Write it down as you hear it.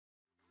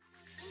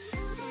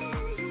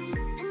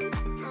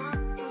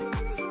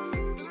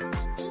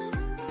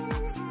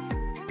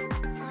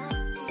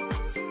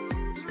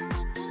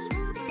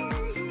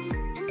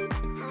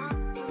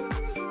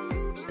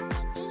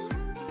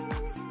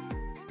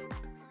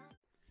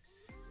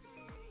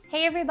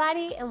Hey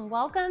everybody, and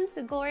welcome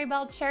to Glory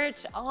Bell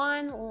Church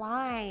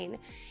Online.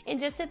 In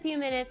just a few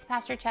minutes,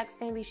 Pastor Chuck's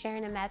going to be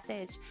sharing a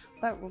message,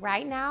 but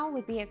right now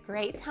would be a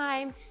great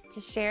time to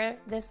share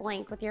this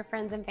link with your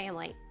friends and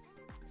family.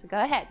 So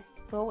go ahead,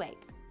 we'll wait.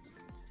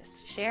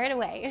 Just share it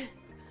away.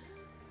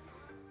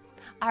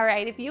 All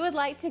right, if you would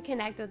like to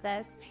connect with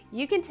us,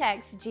 you can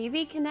text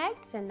GV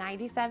Connect to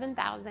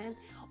 97,000,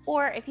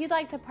 or if you'd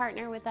like to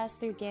partner with us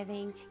through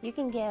giving, you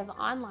can give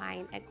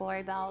online at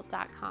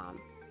glorybell.com.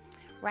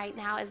 Right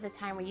now is the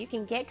time where you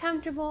can get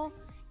comfortable,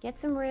 get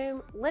some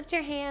room, lift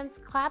your hands,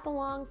 clap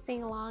along,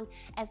 sing along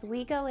as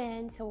we go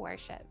into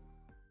worship.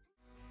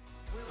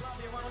 We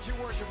love you. Why don't you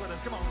worship with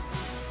us? Come on.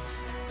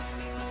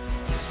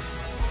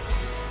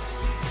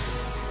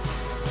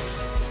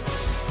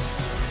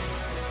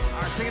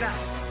 All right, sing it out.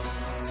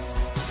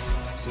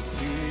 So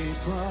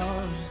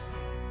people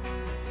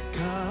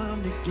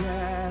come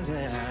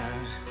together,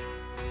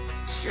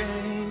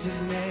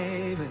 strangers,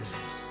 neighbors.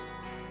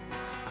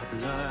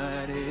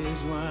 Blood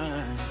is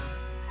one.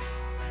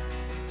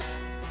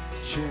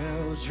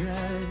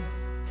 Children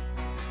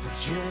of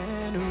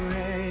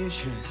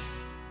generation,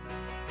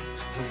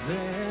 of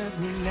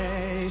every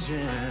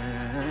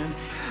nation,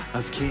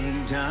 of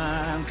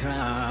kingdom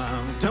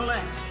come. Don't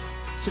let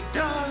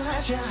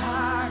your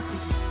heart be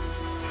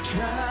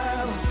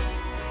troubled.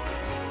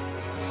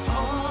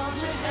 Hold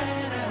your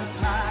head up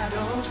high,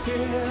 don't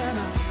fear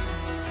no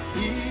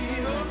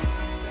evil.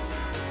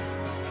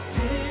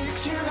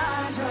 Fix your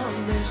eyes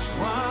on this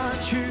one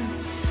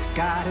truth.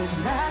 God is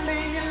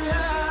madly in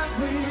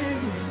love with you.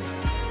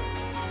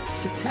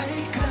 So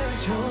take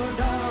courage,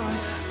 hold on,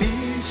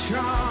 be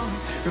strong.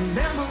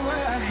 Remember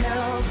where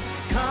help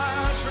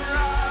comes from.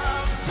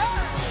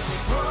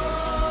 Oh,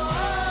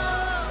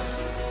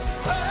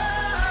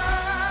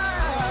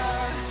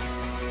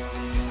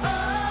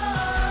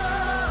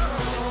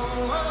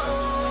 oh,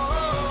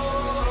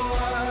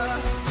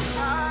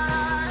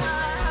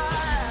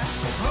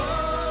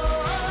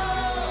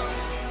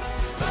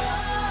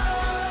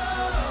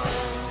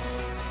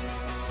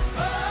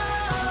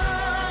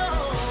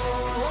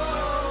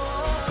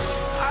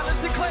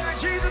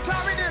 Jesus,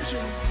 our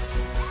redemption.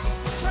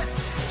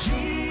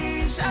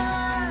 Jesus,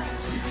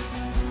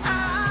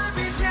 our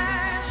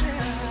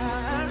redemption,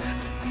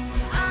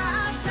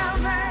 our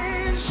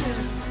salvation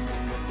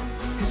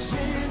is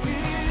in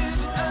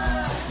His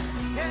blood.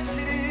 Yes,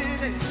 it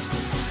is.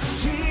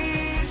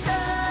 Jesus,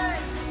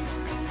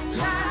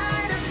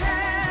 light of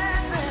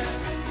heaven,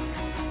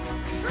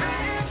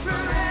 friend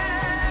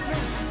forever.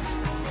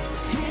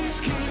 His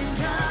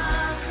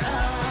kingdom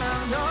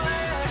come.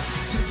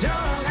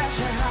 Don't let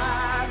your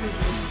heart be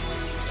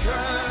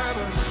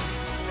trouble.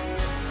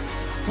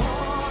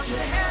 Hold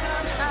your head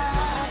up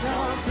high,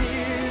 don't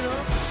feel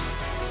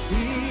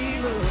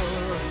evil.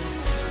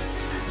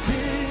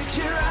 Fix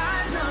your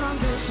eyes on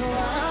this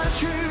one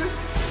truth.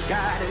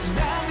 God is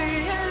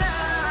madly in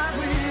love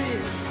with you.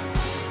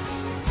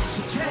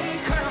 So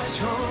take courage,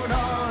 hold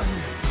on,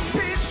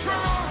 be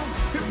strong.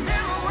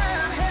 Remember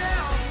where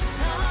help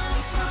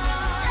comes from.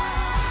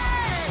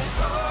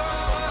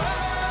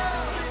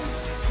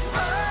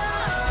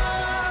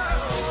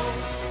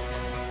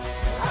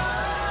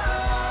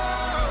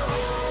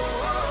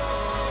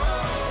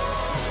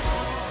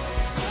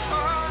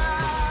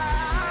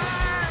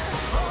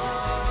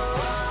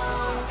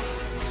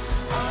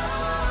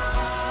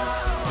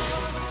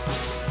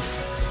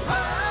 Oh,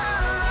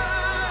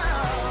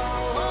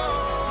 oh,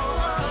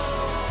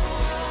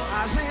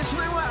 I sing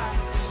swing wide,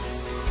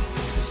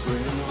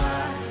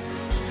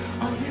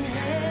 all you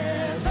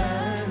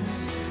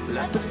heavens.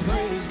 Let the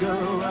praise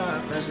go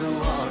up as the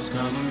walls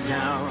come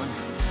down.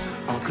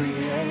 All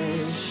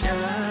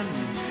creation,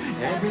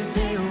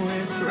 everything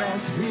with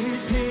breath,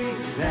 repeat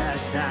that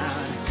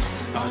sound.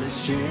 All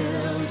His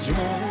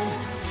children,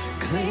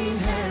 clean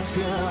hands,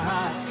 pure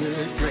hearts,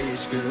 good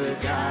grace, good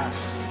God.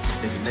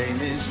 His name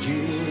is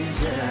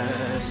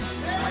Jesus.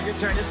 I can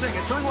turn to sing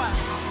it. Swing wide.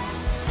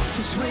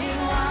 So swing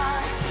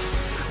wide,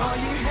 all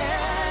you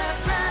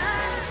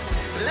heavens.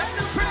 Let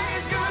the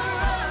praise go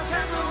up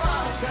as the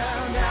walls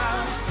come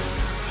down.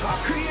 All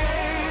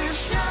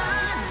creation,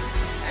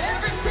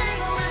 everything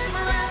with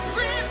breath,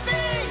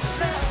 repeat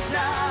the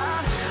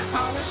sound.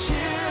 All His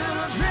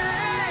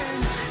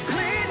children,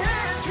 clean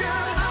hands,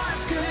 pure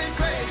hearts, good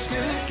grace,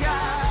 good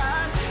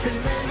God. His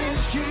name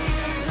is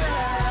Jesus.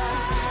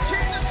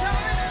 Jesus, tell me.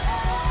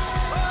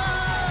 Oh,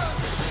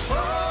 oh, oh,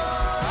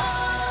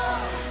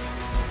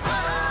 oh,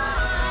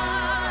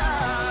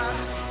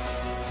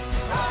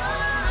 oh,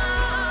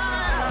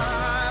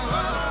 oh,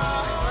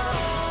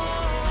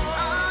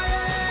 oh,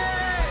 yeah.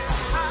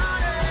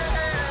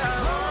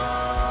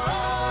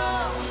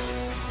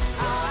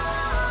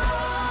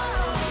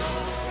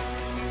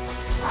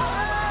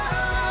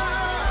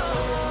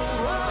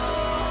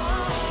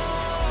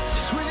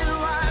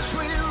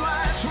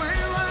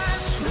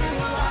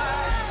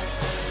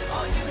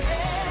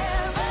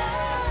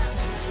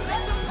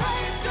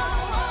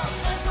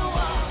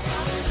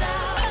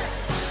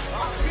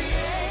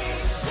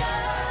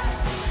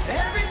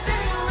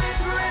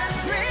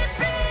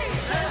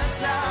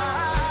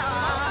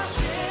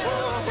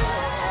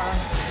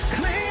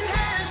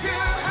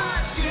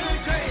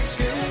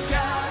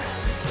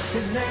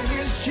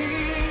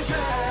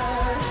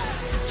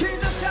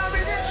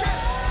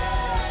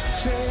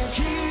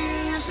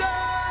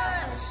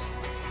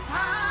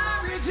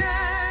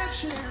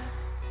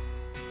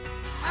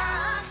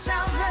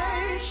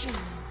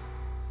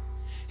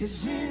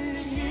 is in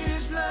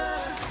his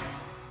blood.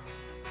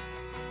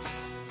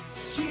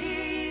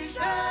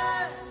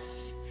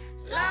 Jesus,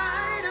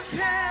 light of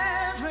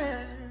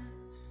heaven,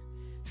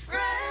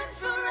 friend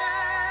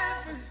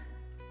forever,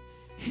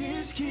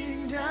 his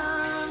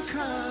kingdom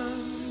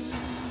come.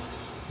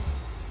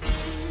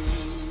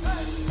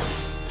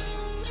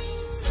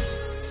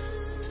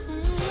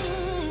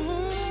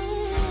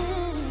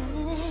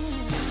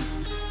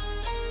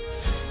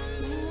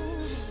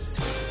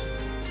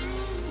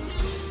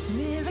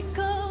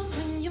 Miracles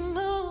when you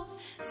move,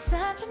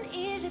 such an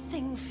easy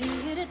thing for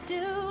you to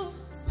do.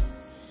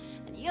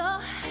 And your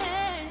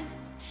hand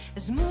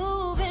is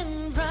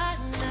moving right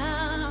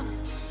now.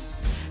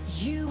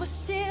 You are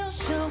still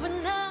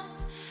showing up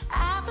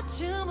at the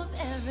tomb of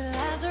every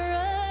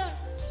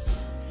Lazarus,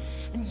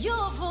 and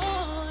your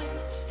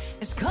voice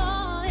is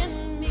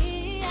calling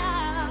me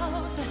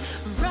out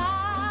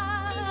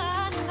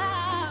right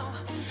now.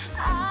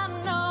 I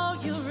know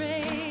you're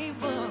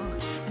able,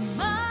 and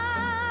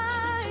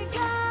my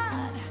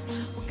God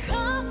will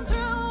come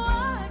through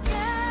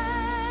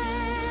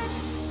again.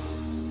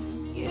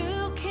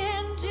 You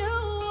can do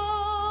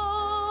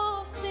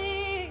all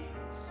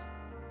things.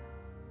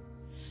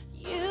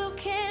 You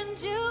can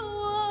do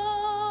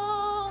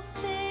all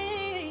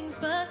things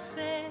but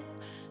fail.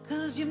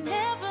 'Cause you've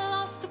never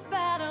lost a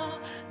battle.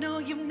 No,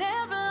 you've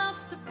never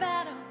lost a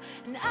battle.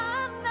 And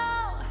I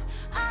know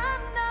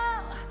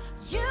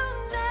you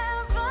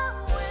never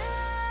will.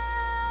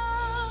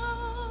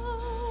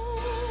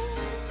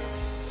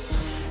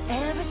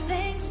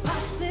 Everything's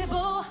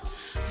possible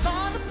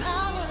by the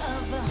power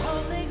of the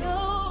Holy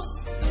Ghost.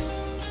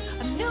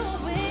 A new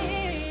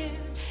wind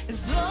is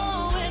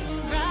blowing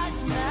right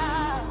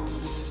now,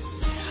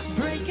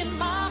 breaking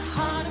my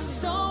heart of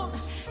stone,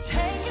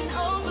 taking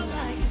over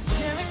like it's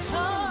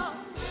Jericho.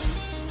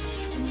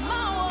 And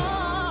my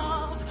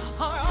walls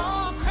are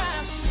all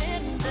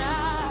crashing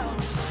down.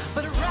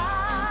 But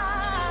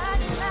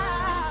right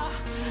now,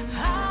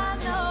 I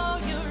know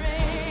you're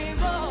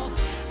able,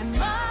 and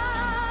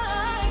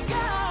my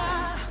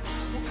God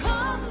will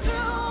come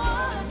through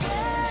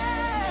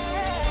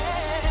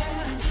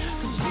again.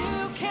 'Cause you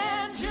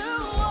can do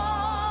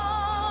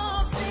all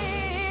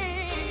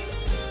things.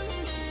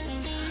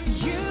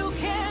 You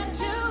can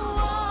do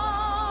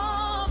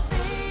all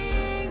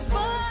things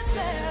but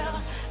fail.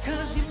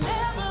 'Cause you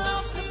never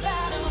lost a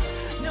battle.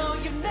 No,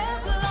 you've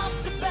never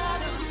lost a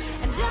battle.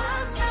 And I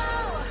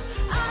know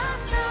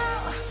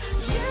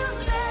you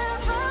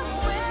never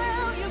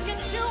will. You can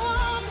do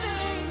all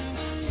things.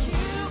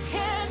 You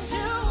can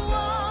do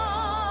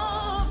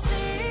all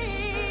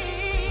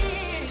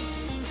things.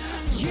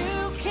 You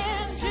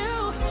can do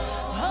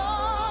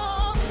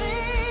all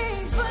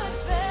things but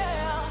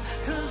fail.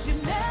 'Cause you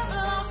never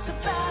lost a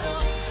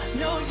battle.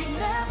 No, you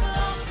never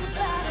lost a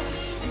battle.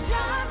 And I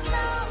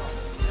know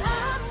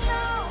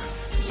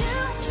you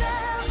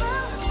never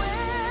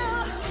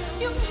will.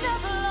 You've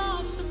never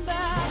lost a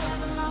battle.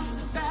 Never lost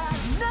a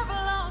battle.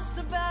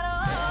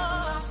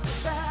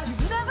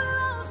 You've never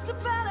lost a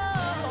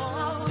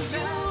battle.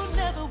 You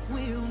never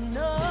will.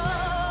 No,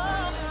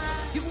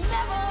 you've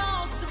never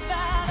lost a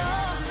battle.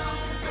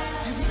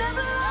 You've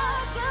never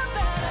lost a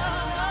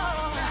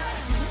battle.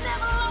 You've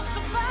never lost a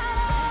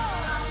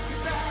battle.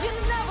 You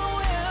never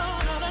will.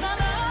 No, no, no,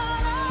 no,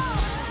 no.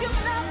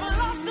 You've never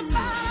lost a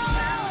battle.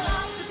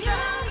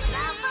 You've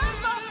never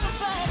lost a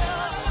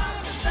battle.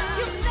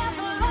 You've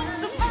never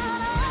lost a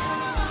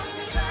battle.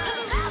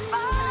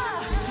 Never,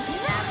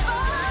 never.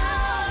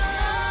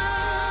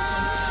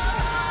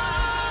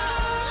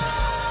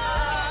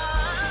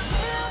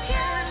 You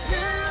can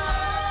do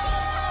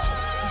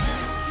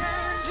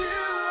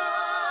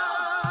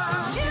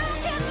You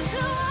can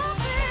do all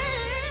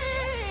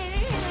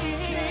things.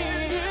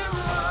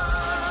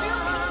 You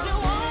can do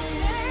all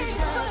things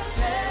but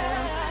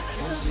fail.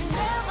 'Cause you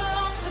never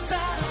lost a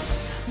battle.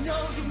 No,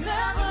 you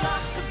never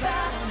lost a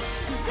battle.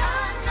 And I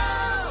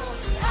know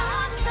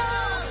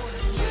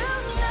you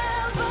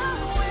never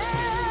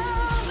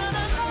will. No,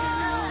 no,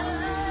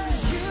 no.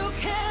 You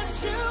can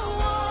do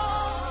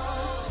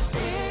all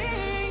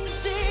things,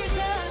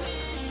 Jesus.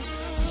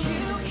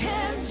 You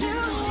can do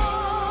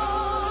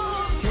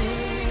all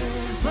things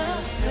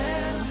but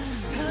fail.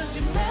 'Cause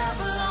you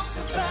never lost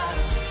a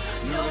battle.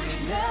 No, you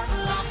never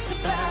lost a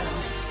battle.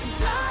 And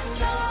I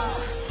know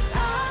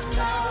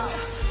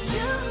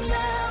you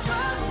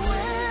never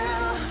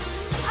will.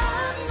 I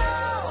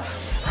know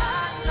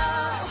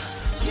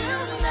you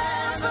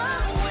never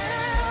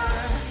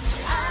will.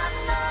 I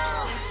know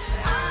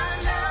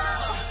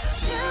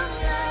you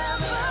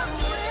never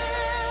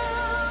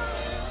will.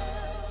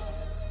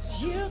 'Cause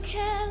you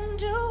can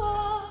do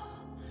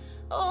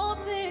all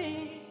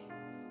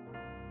things.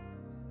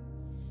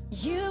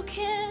 You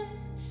can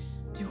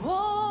do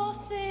all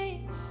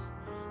things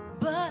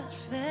but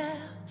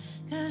fail.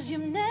 'Cause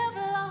you've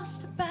never lost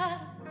a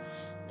battle.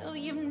 No,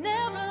 you've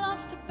never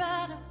lost a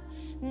battle.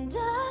 And I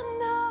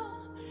know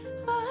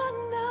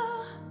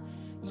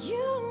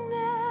you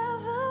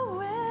never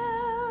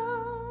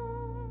will.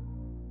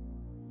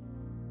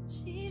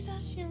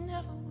 Jesus, you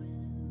never will.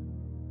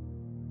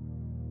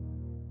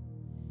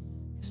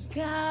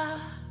 God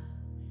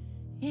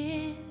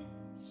is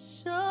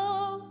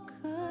so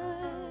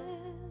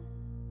good.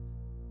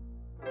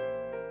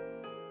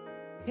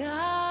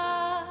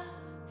 God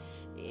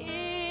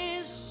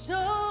is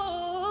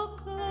so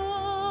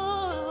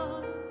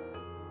good.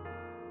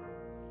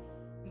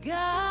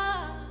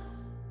 God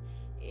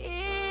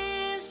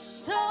is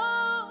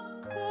so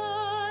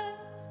good.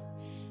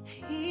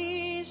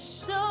 He's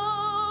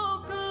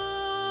so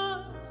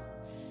good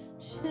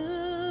to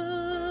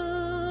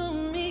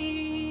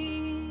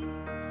me.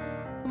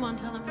 Come on,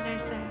 tell him today,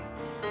 say,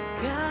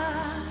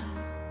 God,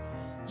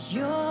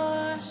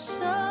 you're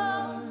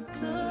so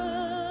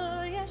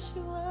good. Yes,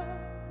 you are.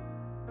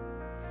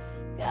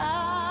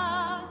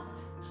 God,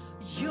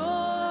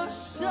 you're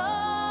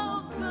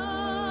so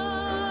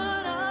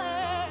good.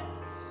 Yes.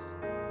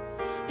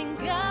 And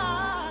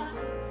God,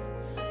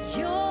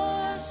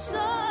 you're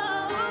so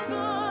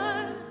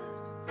good.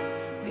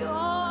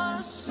 You're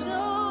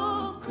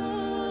so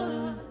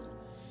good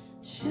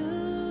to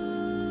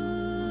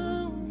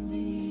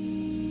me.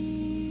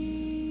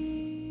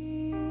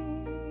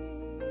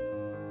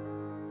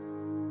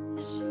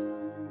 Yes, you are.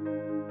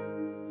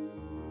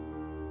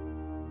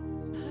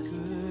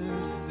 Perfect in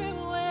every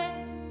way.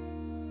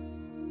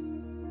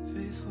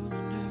 Faithful in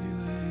every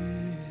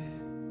way,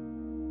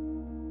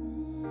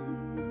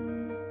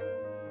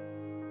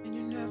 and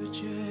you never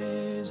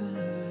change,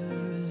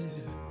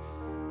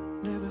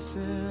 never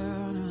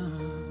fail. No.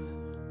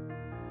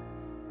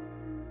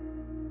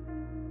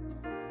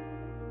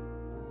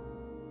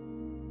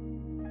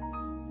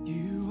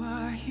 You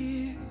are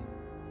here,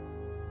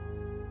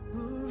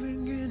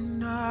 moving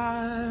in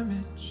our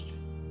midst.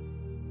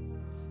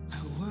 I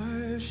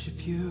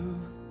worship you.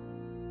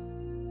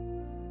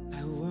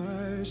 I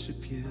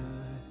worship you.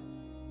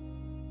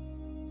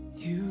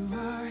 You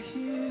are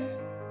here,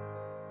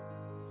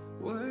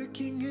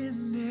 working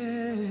in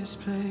this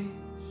place.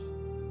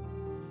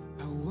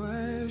 I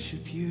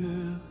worship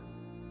you.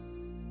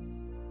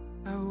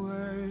 I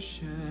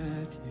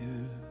worship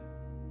you.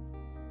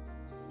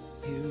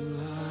 You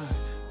are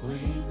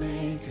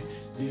waymaker,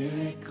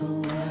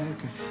 miracle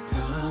worker,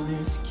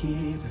 promise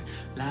keeper,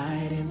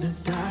 light in the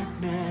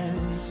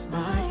darkness.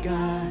 My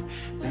God,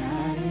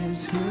 that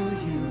is who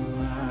you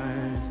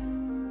are.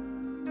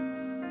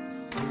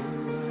 You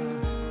are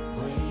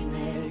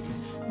waymaker,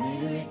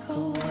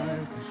 miracle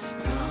worker,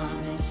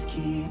 promise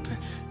keeper,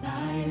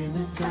 light in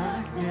the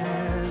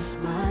darkness.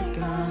 My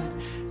God,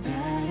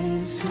 that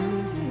is who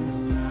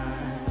you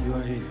are. You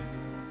are here.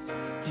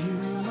 You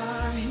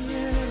are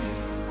here,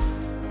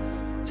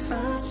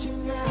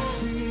 touching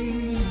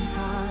every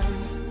heart.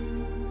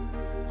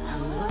 I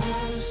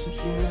worship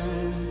you.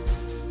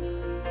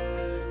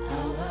 I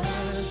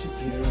worship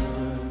you.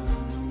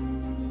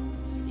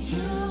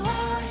 You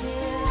are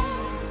here,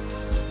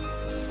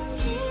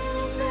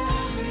 healing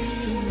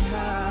every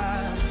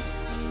heart.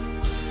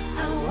 I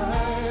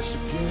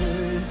worship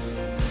you.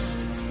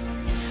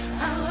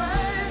 I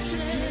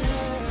worship you.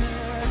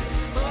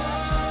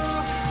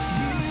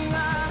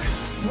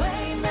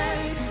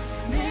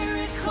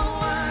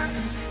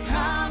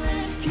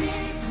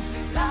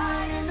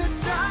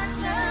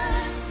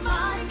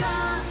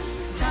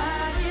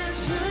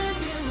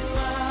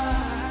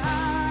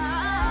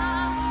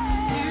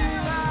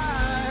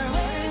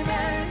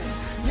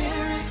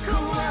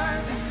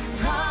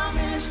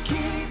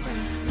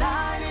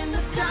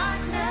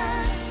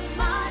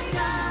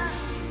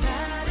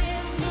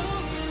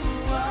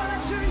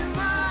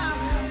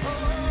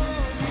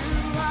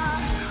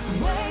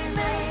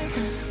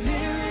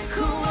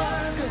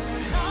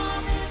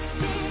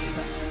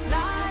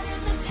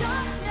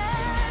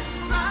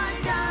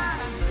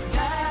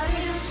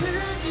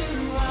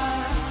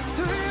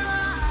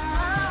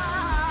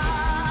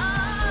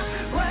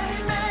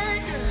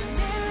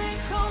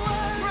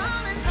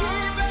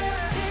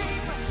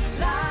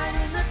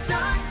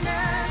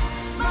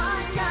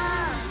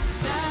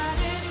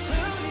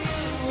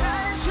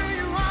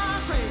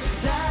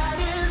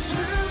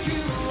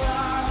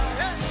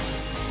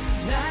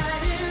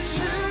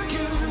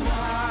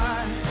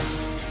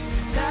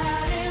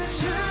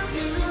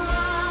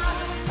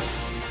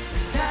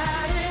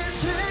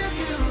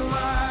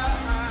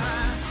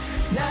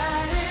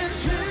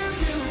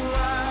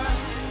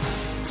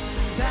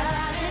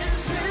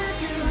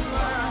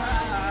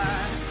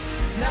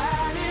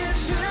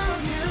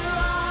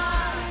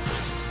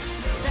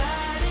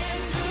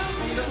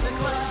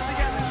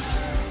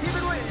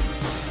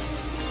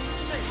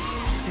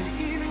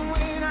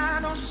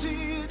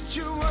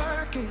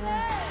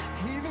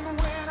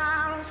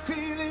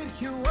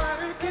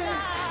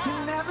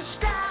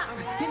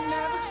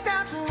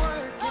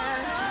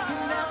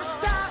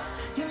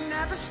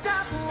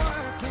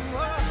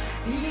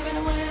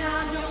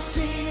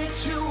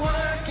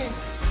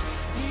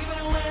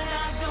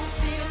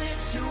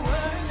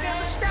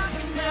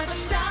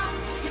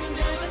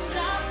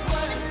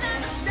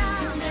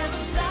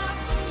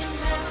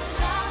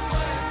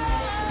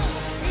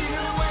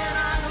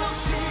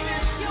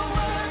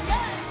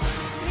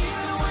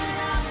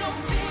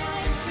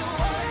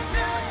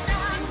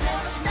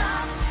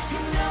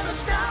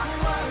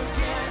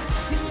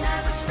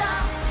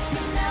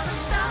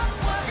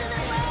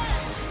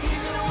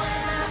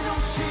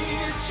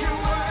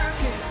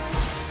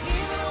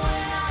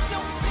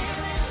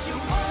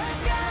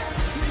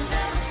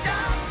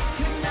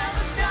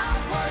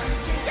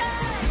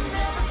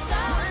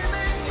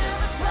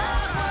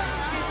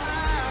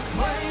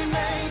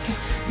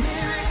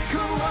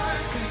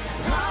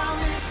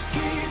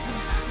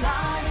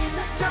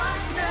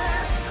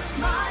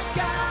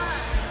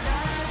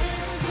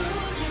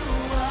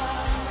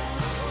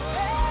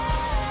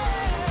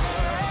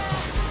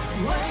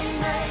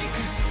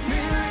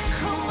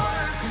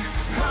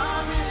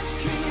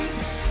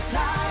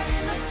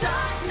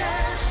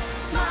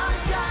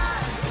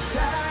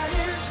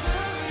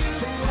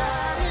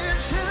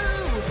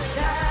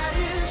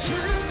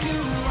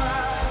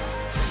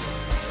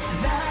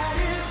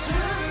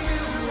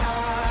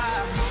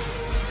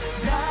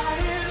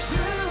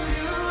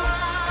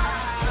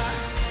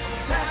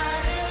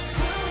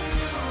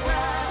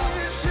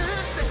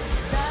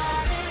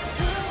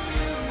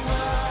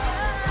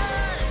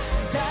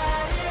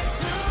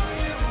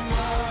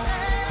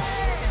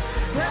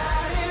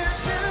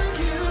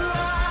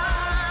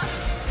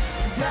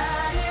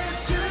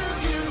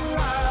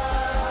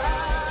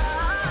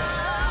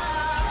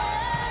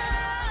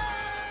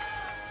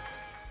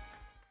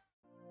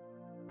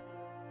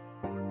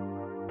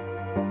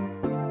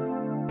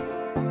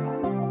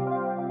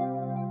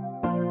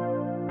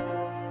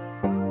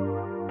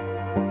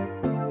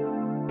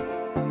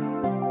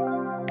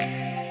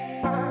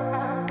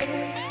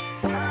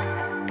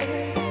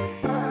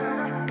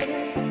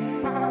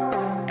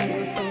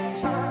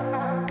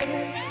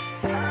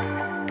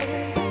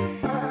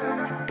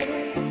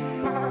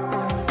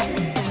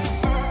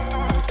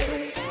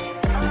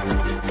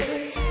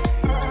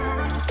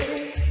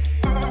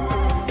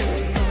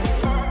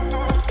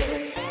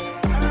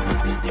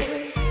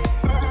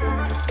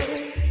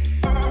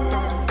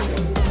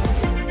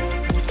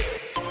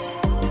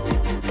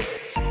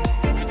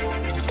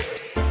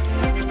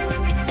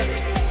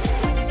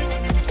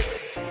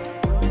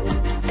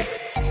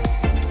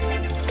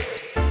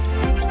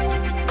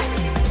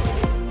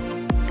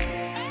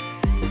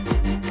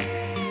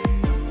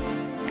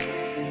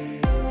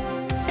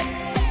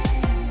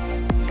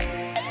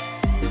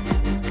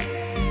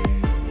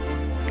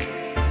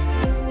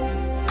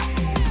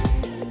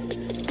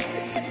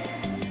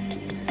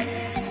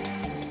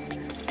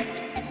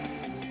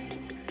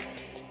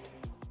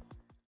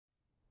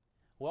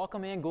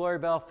 Welcome in, Glory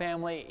Bell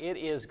family. It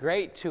is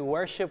great to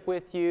worship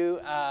with you,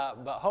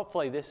 but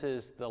hopefully this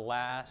is the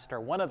last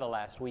or one of the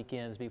last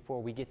weekends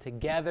before we get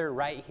together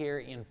right here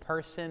in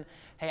person.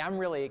 Hey, I'm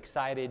really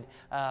excited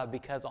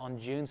because on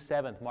June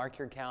 7th, mark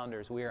your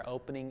calendars, we are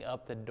opening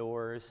up the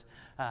doors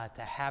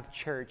to have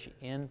church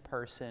in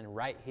person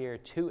right here,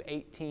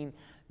 218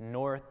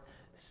 North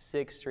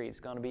 6th Street. It's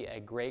going to be a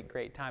great,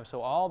 great time.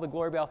 So all the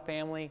Glory Bell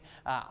family,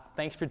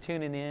 thanks for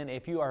tuning in.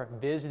 If you are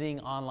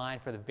visiting online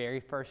for the very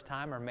first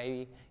time, or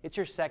maybe it's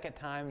your second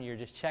time, you're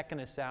just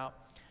checking us out,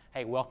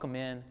 hey, welcome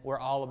in. We're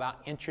all about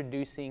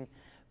introducing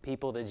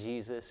people to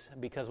Jesus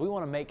because we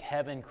want to make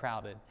heaven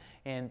crowded.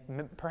 And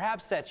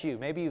perhaps that's you.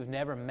 Maybe you've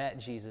never met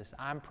Jesus.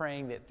 I'm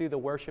praying that through the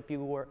worship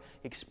you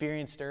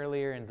experienced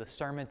earlier in the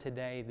sermon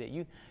today, that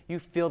you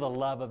feel the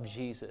love of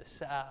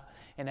Jesus.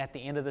 And at the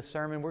end of the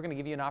sermon, we're going to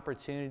give you an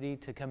opportunity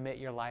to commit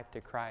your life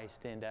to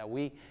Christ. And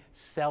we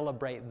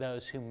celebrate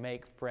those who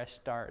make fresh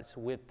starts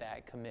with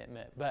that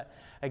commitment. But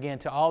again,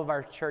 to all of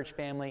our church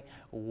family,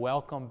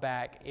 welcome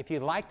back. If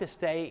you'd like to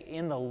stay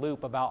in the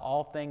loop about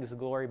all things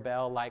Glory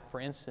Bell, like for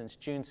instance,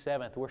 June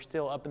 7th, we're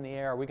still up in the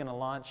air. Are we going to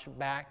launch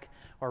back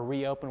or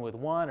reopen with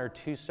 1 or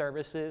 2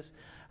 services?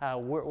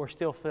 We're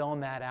still filling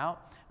that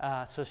out.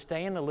 So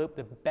stay in the loop.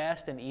 The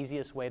best and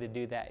easiest way to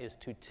do that is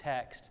to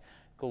text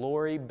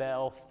Glory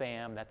Bell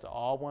Fam, that's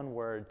all one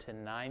word, to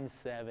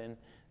 97000.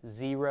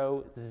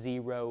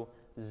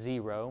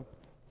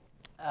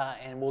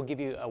 And we'll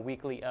give you a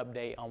weekly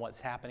update on what's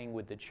happening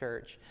with the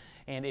church.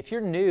 And if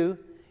you're new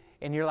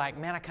and you're like,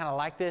 man, I kind of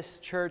like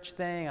this church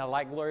thing, I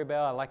like Glory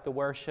Bell, I like the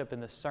worship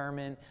and the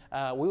sermon,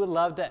 we would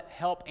love to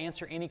help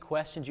answer any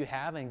questions you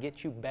have and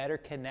get you better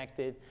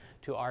connected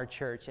to our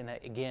church. And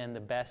again, the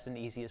best and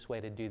easiest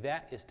way to do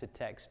that is to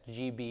text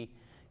GB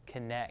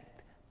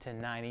Connect to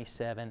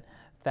 97000.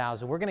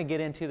 We're going to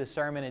get into the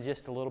sermon in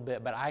just a little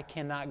bit, but I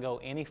cannot go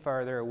any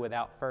further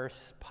without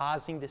first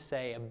pausing to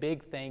say a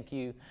big thank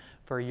you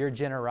for your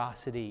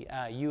generosity.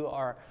 You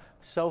are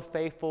so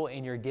faithful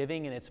in your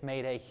giving, and it's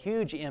made a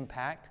huge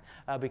impact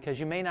because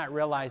you may not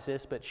realize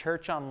this, but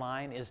church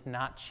online is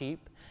not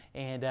cheap.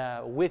 And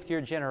with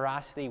your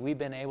generosity, we've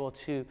been able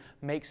to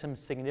make some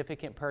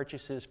significant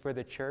purchases for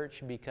the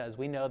church because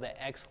we know that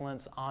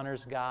excellence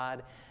honors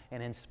God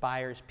and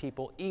inspires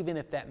people, even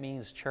if that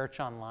means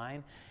church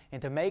online.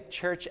 And to make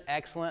church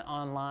excellent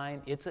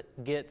online, it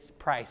gets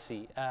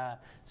pricey.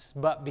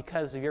 But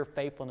because of your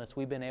faithfulness,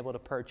 we've been able to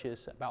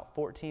purchase about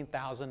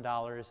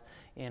 $14,000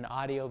 in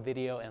audio,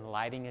 video, and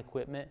lighting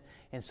equipment.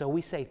 And so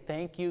we say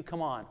thank you.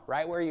 Come on,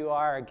 right where you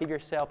are, give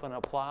yourself an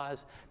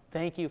applause.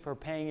 Thank you for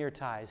paying your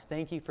tithes.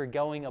 Thank you for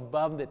going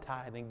above the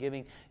tithe and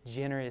giving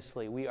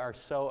generously. We are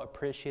so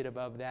appreciative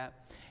of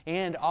that.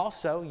 And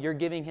also, your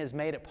giving has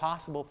made it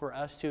possible for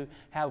us to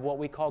have what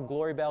we call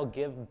Glory Bell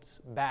Gives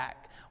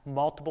Back.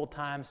 Multiple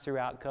times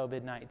throughout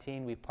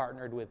COVID-19, we've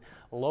partnered with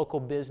local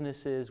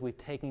businesses. We've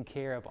taken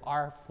care of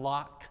our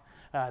flock,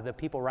 the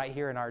people right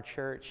here in our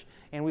church.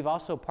 And we've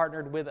also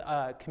partnered with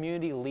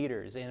community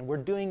leaders. And we're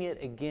doing it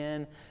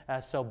again,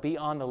 so be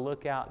on the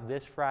lookout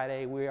this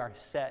Friday. We are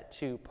set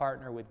to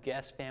partner with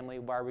Guest Family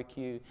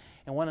Barbecue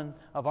and one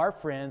of our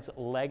friends,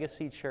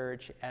 Legacy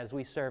Church, as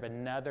we serve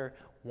another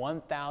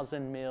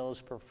 1,000 meals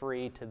for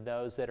free to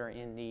those that are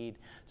in need.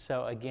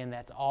 So again,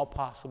 that's all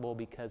possible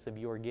because of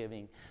your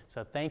giving.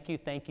 So thank you,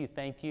 thank you,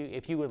 thank you.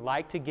 If you would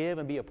like to give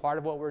and be a part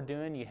of what we're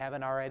doing, you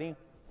haven't already,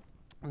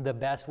 the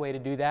best way to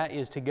do that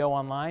is to go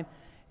online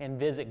and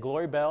visit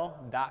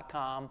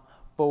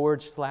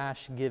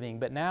glorybell.com/giving.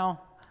 But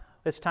now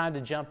it's time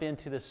to jump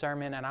into the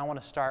sermon, and I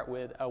want to start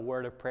with a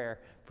word of prayer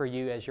for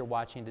you as you're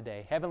watching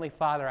today. Heavenly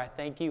Father, I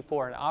thank you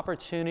for an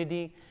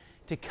opportunity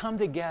to come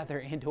together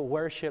and to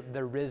worship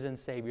the risen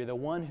Savior, the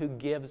one who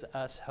gives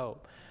us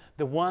hope,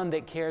 the one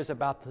that cares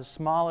about the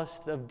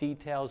smallest of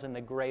details and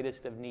the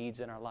greatest of needs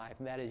in our life,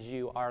 and that is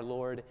you, our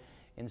Lord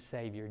and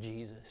Savior,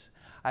 Jesus.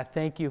 I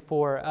thank you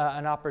for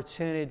an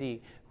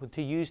opportunity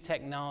to use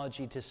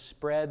technology to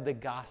spread the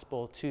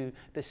gospel, to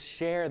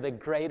share the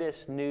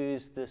greatest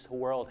news this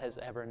world has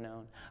ever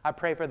known. I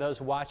pray for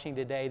those watching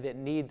today that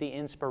need the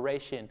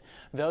inspiration,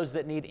 those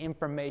that need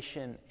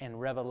information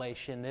and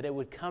revelation, that it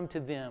would come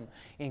to them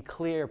in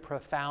clear,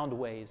 profound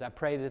ways. I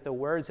pray that the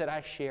words that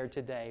I share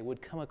today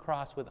would come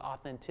across with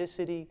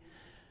authenticity,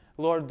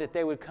 Lord, that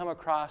they would come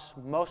across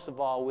most of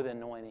all with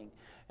anointing,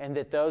 and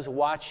that those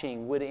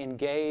watching would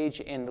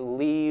engage and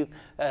leave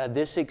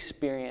this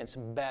experience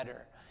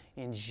better.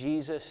 In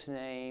Jesus'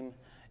 name,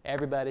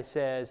 everybody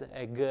says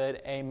a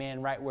good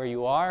amen right where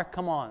you are.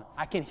 Come on,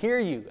 I can hear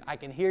you. I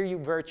can hear you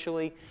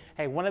virtually.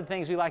 Hey, one of the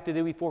things we like to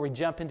do before we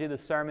jump into the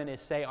sermon is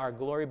say our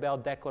Glory Bell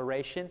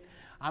declaration.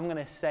 I'm going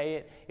to say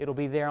it. It'll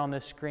be there on the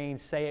screen.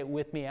 Say it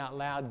with me out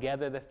loud.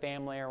 Gather the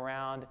family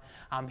around.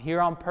 I'm here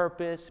on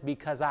purpose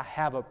because I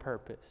have a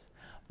purpose.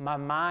 My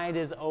mind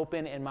is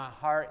open and my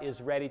heart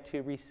is ready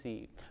to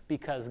receive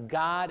because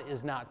God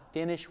is not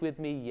finished with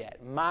me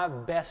yet. My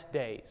best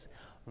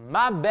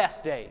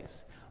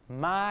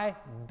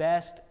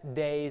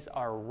days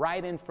are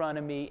right in front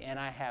of me, and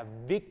I have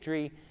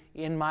victory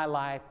in my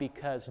life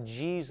because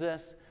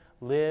Jesus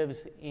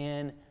lives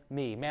in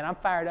me. Man, I'm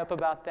fired up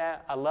about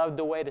that. I love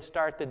the way to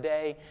start the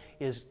day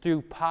is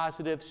through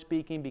positive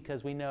speaking,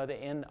 because we know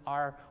that in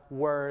our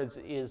words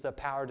is the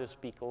power to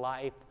speak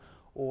life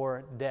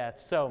or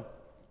death. So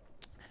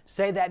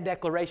say that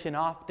declaration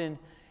often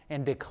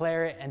and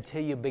declare it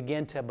until you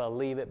begin to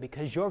believe it,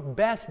 because your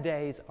best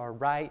days are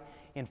right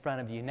in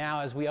front of you. Now,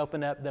 as we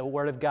open up the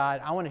Word of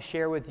God, I want to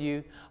share with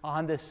you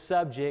on this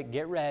subject,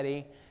 get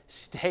ready,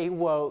 Stay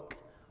Woke,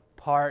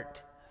 Part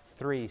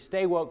 3.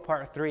 Stay Woke,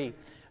 Part 3.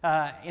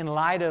 In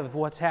light of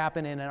what's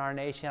happening in our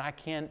nation, I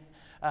can't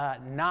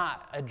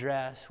not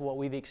address what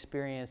we've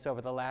experienced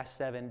over the last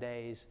 7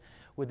 days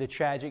with the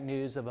tragic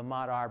news of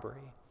Ahmaud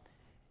Arbery.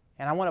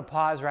 And I want to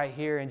pause right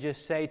here and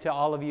just say to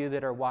all of you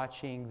that are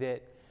watching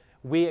that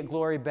we at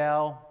Glory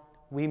Bell,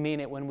 we mean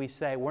it when we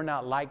say we're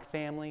not like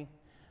family,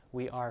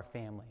 we are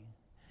family.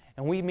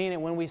 And we mean it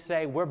when we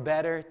say we're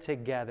better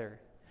together.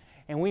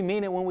 And we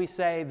mean it when we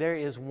say there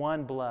is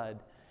one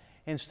blood.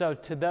 And so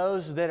to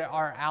those that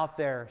are out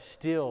there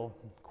still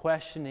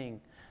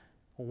questioning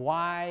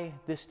why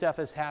this stuff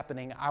is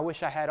happening, I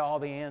wish I had all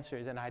the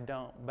answers, and I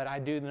don't. But I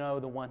do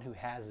know the one who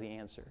has the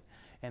answer,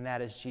 and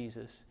that is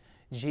Jesus.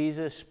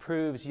 Jesus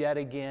proves yet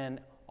again,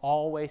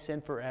 always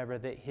and forever,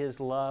 that His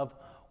love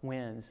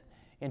wins.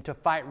 And to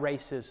fight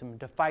racism,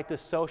 to fight the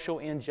social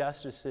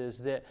injustices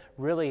that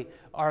really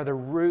are the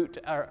root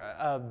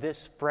of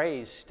this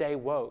phrase, stay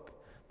woke.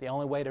 The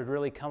only way to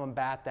really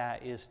combat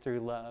that is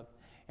through love.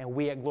 And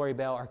we at Glory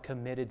Bell are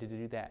committed to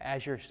do that.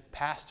 As your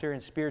pastor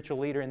and spiritual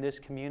leader in this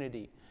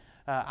community,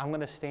 I'm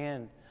going to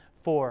stand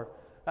for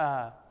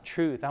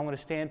truth. I'm going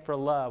to stand for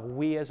love.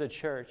 We as a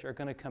church are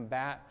going to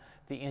combat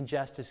the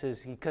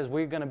injustices, because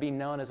we're going to be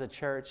known as a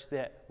church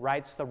that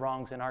rights the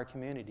wrongs in our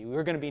community.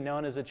 We're going to be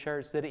known as a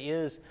church that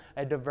is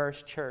a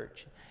diverse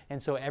church.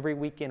 And so every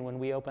weekend when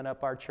we open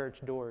up our church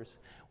doors,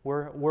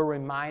 we're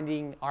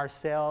reminding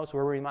ourselves,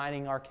 we're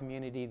reminding our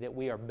community that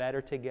we are better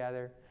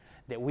together,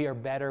 that we are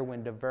better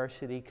when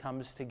diversity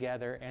comes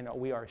together, and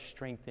we are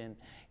strengthened.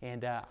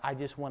 And I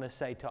just want to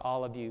say to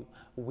all of you,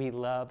 we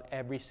love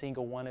every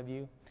single one of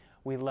you.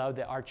 We love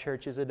that our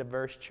church is a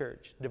diverse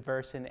church,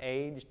 diverse in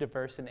age,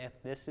 diverse in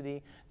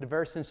ethnicity,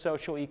 diverse in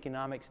social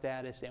economic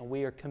status, and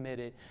we are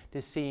committed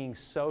to seeing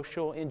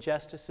social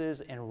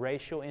injustices and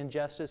racial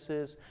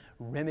injustices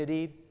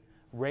remedied,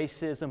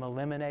 racism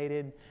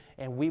eliminated,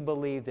 and we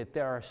believe that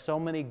there are so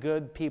many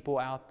good people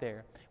out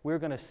there. We're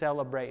going to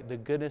celebrate the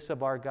goodness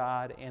of our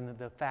God and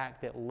the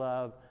fact that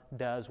love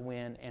does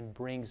win and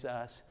brings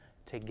us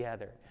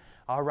together.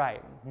 All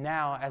right,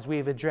 now as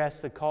we've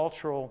addressed the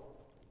cultural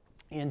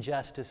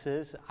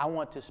injustices, I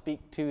want to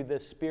speak to the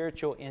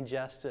spiritual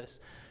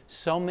injustice.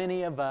 So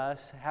many of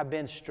us have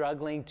been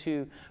struggling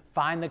to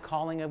find the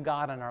calling of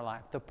God in our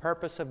life, the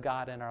purpose of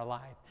God in our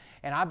life.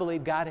 And I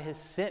believe God has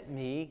sent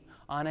me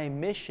on a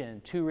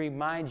mission to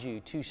remind you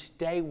to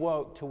stay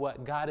woke to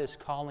what God is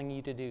calling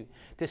you to do,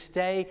 to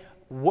stay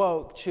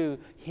woke to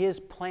His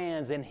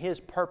plans and His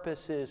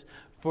purposes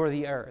for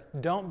the earth.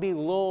 Don't be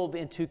lulled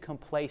into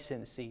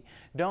complacency.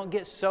 Don't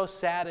get so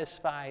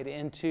satisfied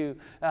into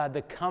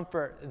the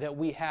comfort that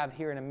we have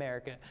here in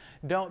America.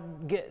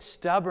 Don't get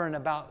stubborn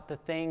about the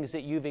things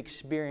that you've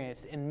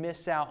experienced and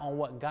miss out on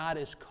what God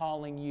is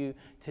calling you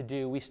to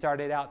do. We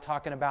started out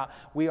talking about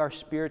we are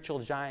spiritual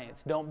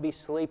giants. Don't be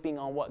sleeping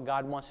on what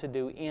God wants to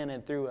do in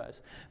and through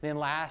us. Then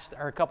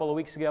a couple of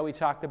weeks ago, we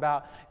talked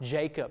about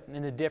Jacob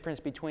and the difference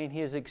between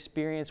his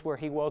experience where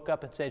he woke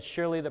up and said,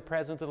 surely the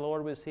presence of the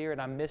Lord was here,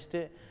 and I missed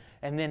it.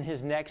 And then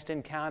his next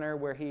encounter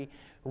where he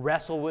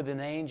wrestled with an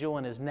angel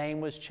and his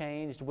name was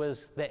changed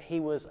was that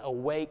he was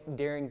awake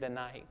during the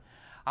night.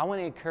 I want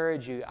to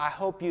encourage you. I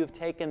hope you've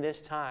taken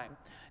this time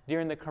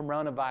during the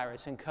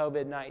coronavirus and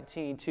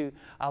COVID-19 to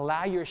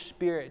allow your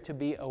spirit to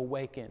be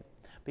awakened,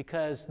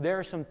 because there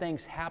are some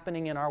things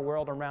happening in our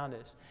world around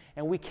us,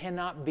 and we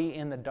cannot be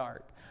in the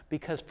dark.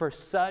 Because for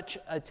such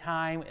a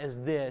time as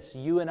this,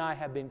 you and I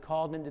have been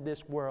called into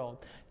this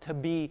world to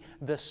be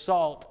the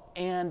salt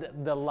and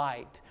the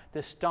light,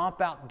 to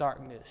stomp out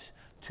darkness,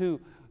 to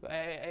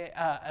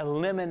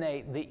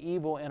eliminate the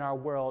evil in our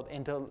world.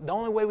 And the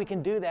only way we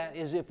can do that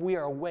is if we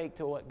are awake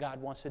to what God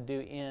wants to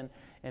do in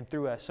and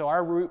through us. So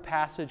our root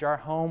passage, our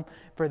home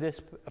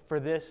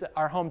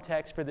our home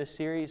text for this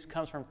series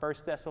comes from 1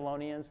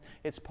 Thessalonians.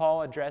 It's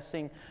Paul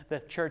addressing the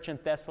church in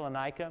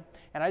Thessalonica.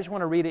 And I just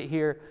want to read it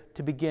here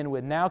to begin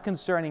with. Now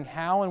concerning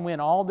how and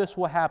when all this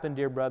will happen,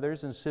 dear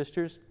brothers and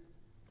sisters,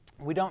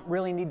 we don't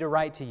really need to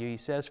write to you, he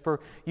says, for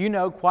you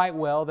know quite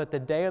well that the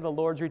day of the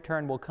Lord's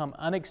return will come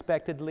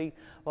unexpectedly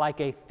like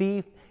a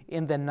thief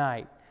in the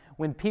night.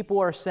 When people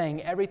are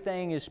saying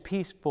everything is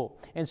peaceful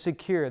and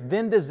secure,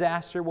 then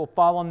disaster will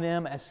fall on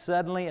them as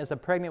suddenly as a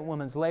pregnant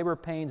woman's labor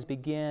pains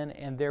begin,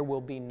 and there will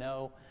be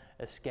no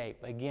escape.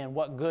 Again,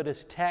 what good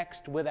is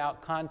text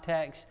without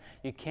context?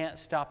 You can't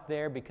stop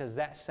there because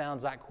that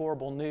sounds like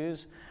horrible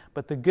news.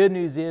 But the good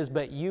news is,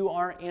 but you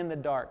aren't in the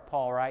dark,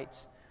 Paul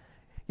writes.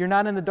 You're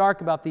not in the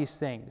dark about these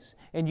things,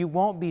 and you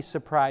won't be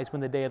surprised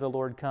when the day of the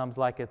Lord comes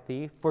like a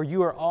thief, for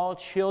you are all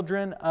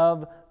children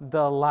of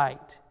the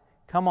light.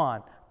 Come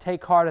on,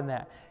 take heart in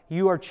that.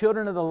 You are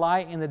children of the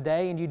light in the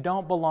day, and you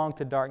don't belong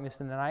to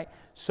darkness in the night.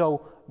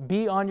 So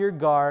be on your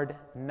guard,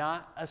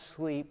 not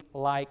asleep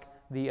like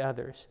the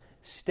others.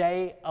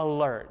 Stay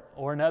alert,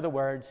 or in other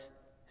words,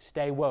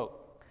 stay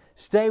woke.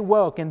 Stay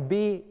woke and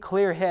be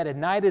clear-headed.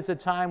 Night is a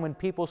time when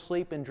people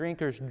sleep and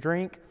drinkers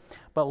drink,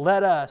 but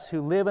let us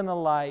who live in the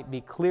light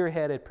be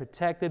clear-headed,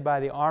 protected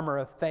by the armor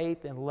of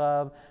faith and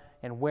love,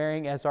 and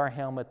wearing as our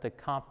helmet the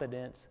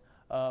confidence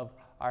of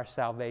our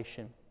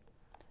salvation.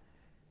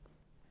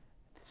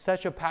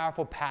 Such a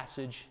powerful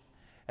passage.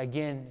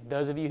 Again,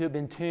 those of you who've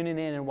been tuning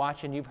in and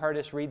watching, you've heard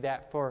us read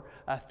that for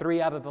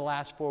 3 out of the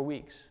last 4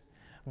 weeks.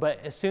 But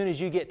as soon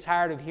as you get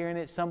tired of hearing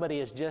it,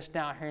 somebody is just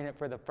now hearing it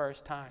for the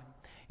first time.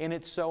 And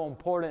it's so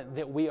important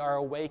that we are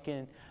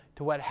awakened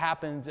to what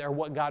happens or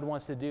what God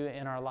wants to do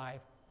in our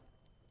life.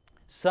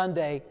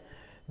 Sunday,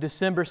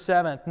 December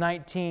 7th,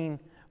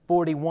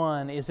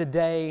 1941, is a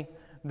day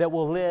that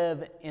will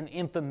live in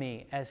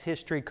infamy, as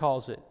history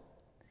calls it.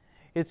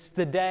 It's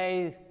the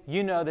day,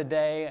 you know the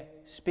day,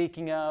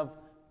 speaking of,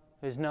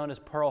 is known as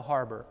Pearl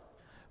Harbor.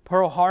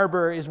 Pearl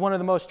Harbor is one of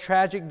the most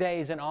tragic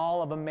days in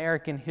all of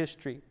American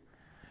history.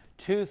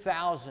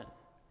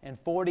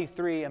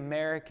 2,043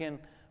 American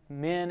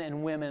men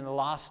and women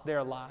lost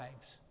their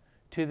lives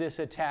to this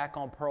attack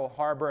on Pearl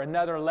Harbor.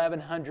 Another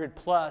 1,100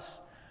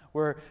 plus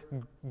were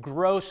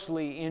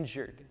grossly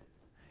injured.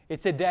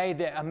 It's a day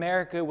that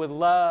America would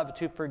love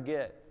to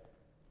forget.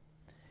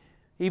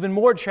 Even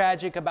more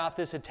tragic about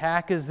this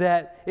attack is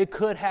that it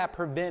could have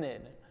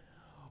prevented,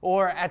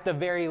 or at the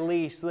very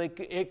least,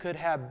 it could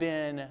have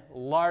been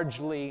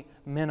largely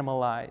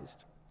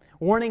minimalized.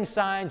 Warning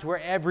signs were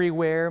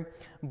everywhere,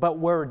 but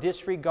were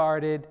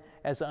disregarded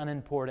as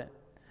unimportant.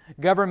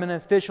 Government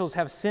officials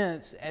have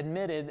since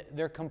admitted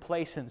their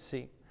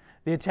complacency.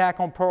 The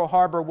attack on Pearl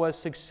Harbor was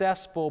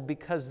successful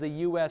because the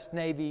U.S.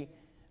 Navy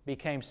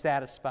became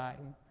satisfied.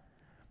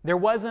 There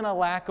wasn't a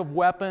lack of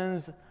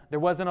weapons. There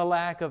wasn't a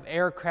lack of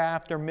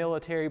aircraft or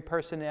military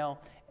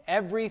personnel.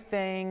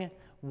 Everything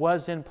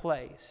was in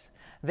place.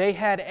 They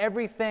had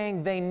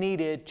everything they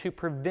needed to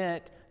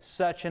prevent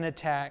such an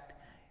attack.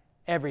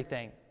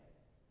 Everything.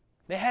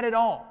 They had it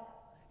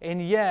all.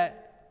 And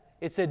yet,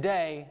 it's a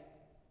day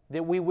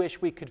that we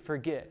wish we could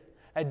forget.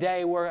 A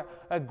day where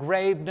a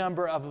grave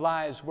number of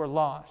lives were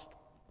lost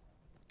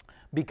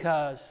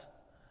because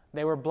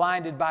they were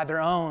blinded by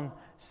their own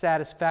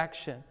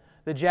satisfaction.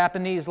 The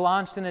Japanese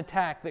launched an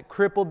attack that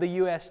crippled the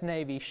U.S.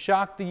 Navy,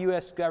 shocked the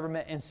U.S.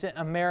 government, and sent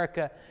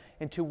America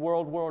into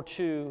World War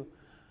II,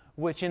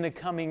 which in the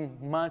coming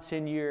months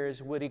and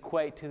years would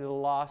equate to the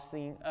loss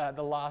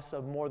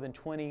of more than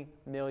 20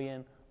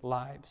 million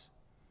lives.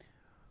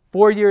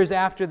 4 years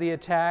after the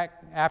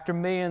attack, after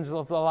millions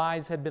of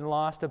lives had been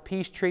lost, a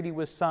peace treaty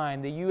was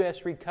signed. The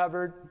U.S.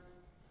 recovered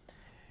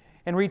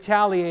and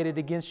retaliated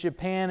against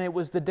Japan. It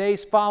was the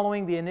days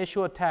following the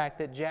initial attack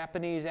that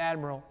Japanese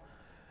Admiral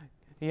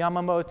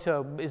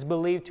Yamamoto is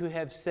believed to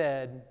have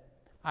said,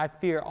 "I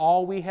fear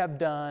all we have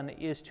done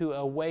is to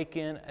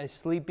awaken a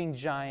sleeping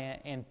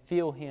giant and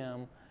fill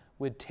him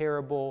with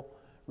terrible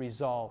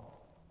resolve."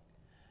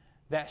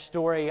 That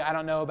story, I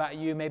don't know about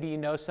you, maybe you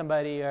know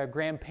somebody, a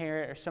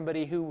grandparent or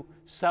somebody who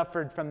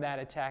suffered from that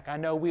attack. I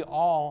know we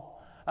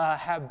all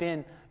have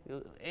been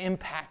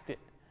impacted.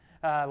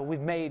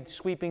 We've made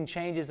sweeping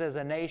changes as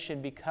a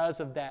nation because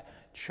of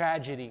that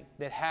tragedy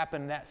that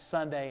happened that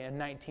Sunday in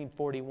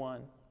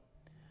 1941.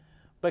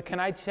 But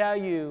can I tell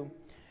you,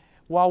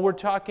 while we're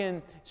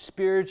talking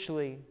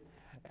spiritually,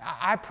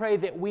 I pray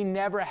that we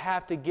never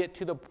have to get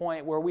to the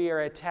point where we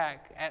are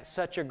attacked at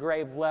such a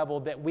grave level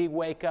that we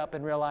wake up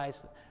and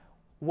realize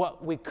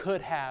what we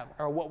could have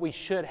or what we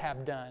should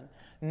have done.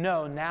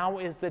 No, now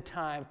is the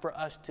time for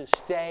us to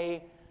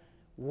stay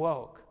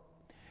woke.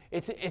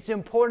 It's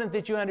important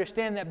that you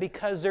understand that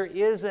because there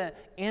is an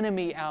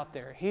enemy out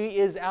there. He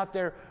is out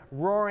there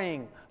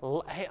roaring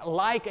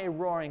like a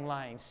roaring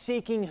lion,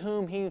 seeking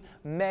whom he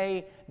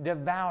may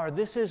devour.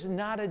 This is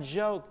not a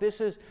joke.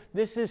 This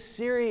is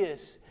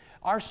serious.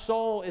 Our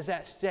soul is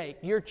at stake.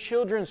 Your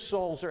children's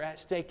souls are at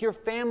stake. Your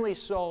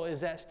family's soul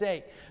is at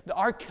stake.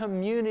 Our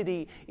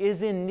community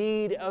is in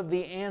need of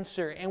the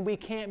answer, and we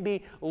can't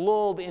be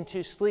lulled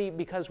into sleep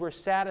because we're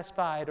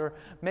satisfied or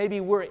maybe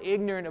we're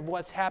ignorant of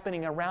what's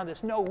happening around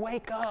us. No,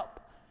 wake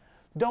up.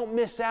 Don't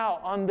miss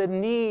out on the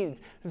need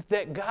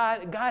that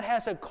God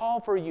has a call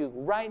for you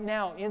right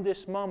now in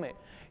this moment.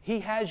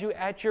 He has you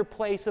at your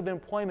place of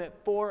employment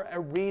for a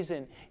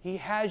reason. He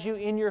has you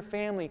in your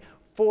family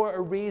for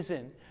a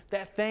reason.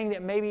 That thing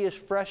that maybe is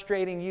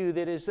frustrating you,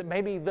 that is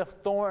maybe the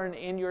thorn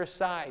in your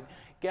side.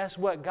 Guess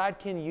what? God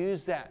can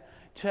use that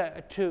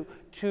to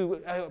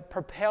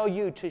propel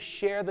you to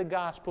share the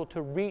gospel,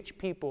 to reach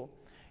people.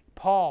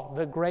 Paul,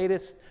 the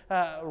greatest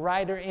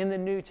writer in the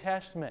New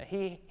Testament,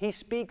 he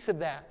speaks of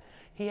that.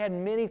 He had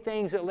many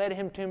things that led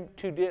him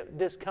to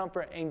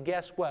discomfort. And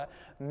guess what?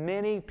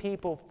 Many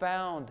people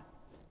found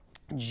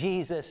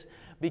Jesus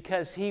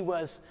because he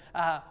was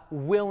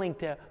willing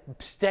to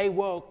stay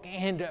woke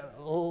and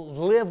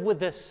live with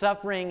the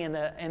suffering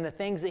and the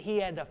things that he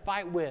had to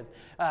fight with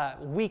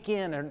week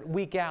in and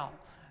week out.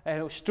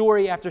 And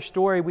story after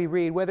story we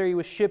read, whether he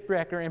was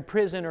shipwrecked or in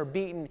prison or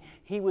beaten,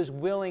 he was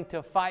willing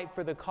to fight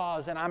for the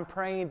cause. And I'm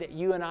praying that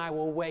you and I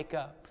will wake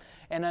up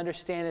and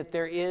understand that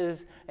there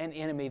is an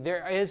enemy.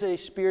 There is a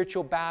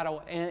spiritual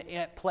battle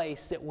at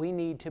place that we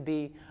need to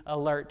be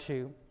alert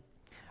to.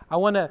 I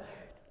want to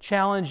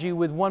challenge you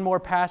with one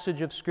more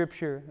passage of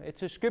Scripture.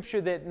 It's a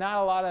Scripture that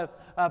not a lot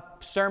of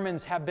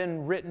sermons have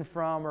been written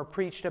from or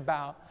preached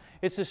about.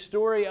 It's the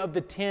story of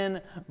the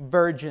 10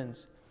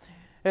 virgins.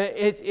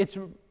 It's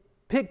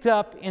picked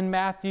up in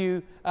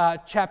Matthew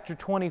chapter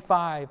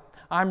 25.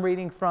 I'm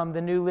reading from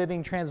the New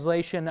Living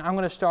Translation. I'm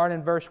going to start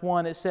in verse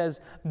 1. It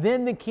says,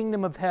 "Then the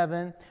kingdom of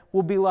heaven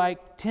will be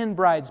like 10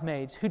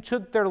 bridesmaids who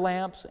took their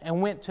lamps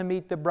and went to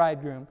meet the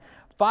bridegroom.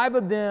 5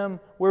 of them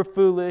were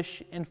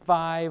foolish and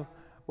 5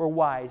 were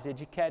wise." Did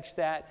you catch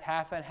that? It's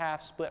half and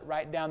half, split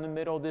right down the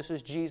middle. This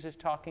is Jesus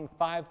talking,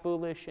 5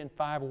 foolish and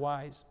 5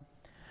 wise.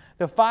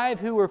 The 5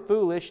 who were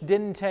foolish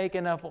didn't take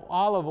enough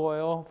olive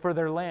oil for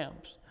their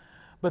lamps,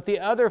 but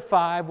the other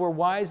 5 were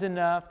wise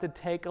enough to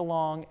take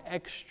along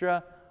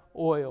extra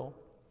oil.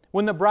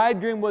 When the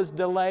bridegroom was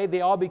delayed,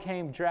 they all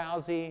became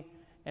drowsy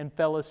and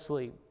fell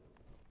asleep.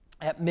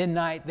 At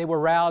midnight, they were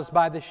roused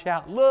by the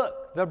shout,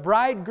 "Look, the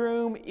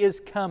bridegroom is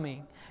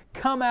coming.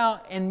 Come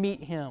out and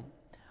meet him."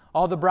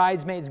 All the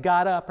bridesmaids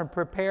got up and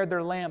prepared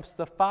their lamps.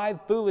 The 5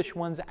 foolish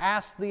ones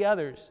asked the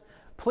others,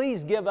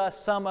 "Please give us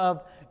some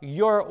of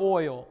your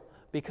oil,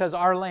 because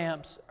our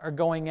lamps are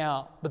going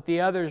out." But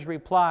the others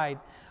replied,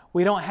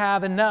 "We don't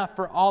have enough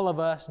for all of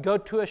us. Go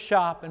to a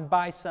shop and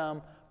buy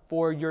some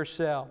for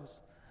yourselves."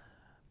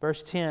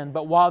 Verse 10,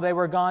 "But while they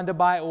were gone to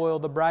buy oil,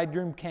 the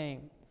bridegroom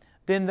came.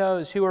 Then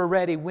those who were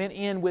ready went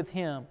in with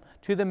him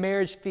to the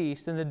marriage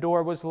feast, and the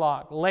door was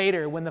locked.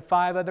 Later, when the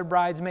 5 other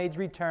bridesmaids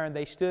returned,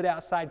 they stood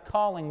outside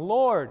calling,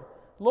 'Lord,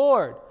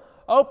 Lord,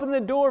 open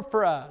the door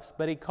for us.'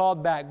 But he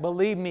called back,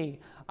 'Believe me,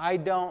 I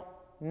don't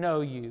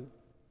know you.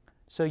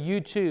 So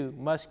you too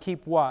must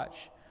keep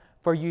watch,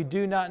 for you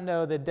do not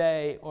know the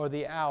day or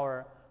the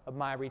hour of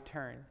my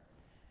return."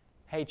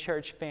 Hey,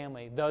 church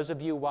family, those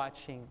of you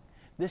watching,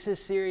 this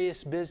is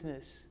serious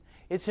business.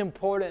 It's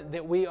important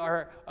that we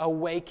are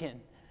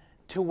awakened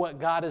to what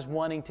God is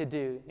wanting to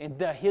do and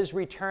His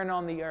return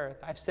on the earth.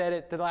 I've said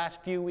it the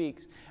last few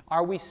weeks.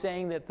 Are we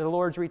saying that the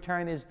Lord's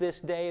return is this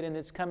date and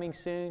it's coming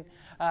soon?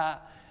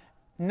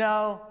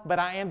 No, but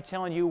I am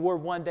telling you we're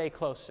one day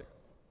closer.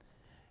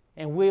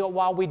 And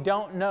while we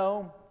don't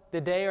know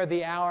the day or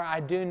the hour,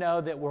 I do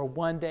know that we're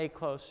one day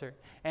closer.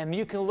 And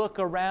you can look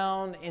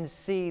around and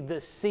see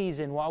the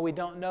season. While we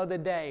don't know the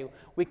day,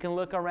 we can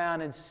look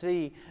around and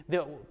see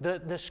that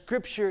the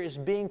Scripture is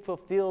being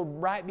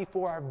fulfilled right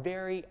before our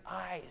very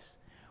eyes.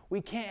 We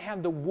can't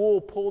have the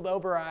wool pulled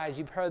over our eyes.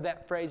 You've heard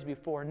that phrase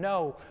before.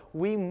 No,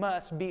 we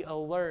must be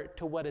alert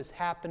to what is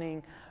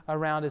happening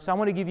around us. I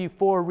want to give you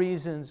 4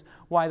 reasons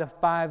why the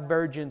 5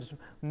 virgins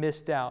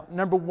missed out.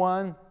 Number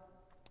 1,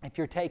 if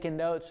you're taking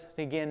notes,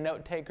 again,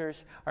 note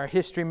takers are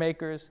history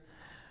makers.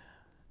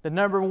 The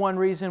number 1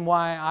 reason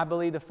why I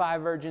believe the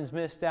 5 virgins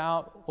missed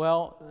out,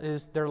 well,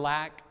 is their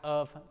lack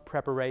of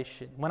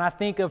preparation. When I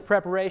think of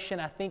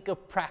preparation, I think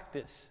of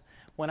practice.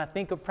 When I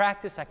think of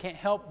practice, I can't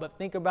help but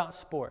think about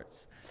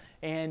sports.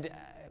 And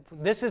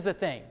this is the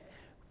thing.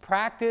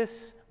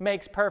 Practice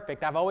makes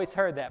perfect. I've always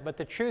heard that. But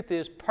the truth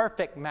is,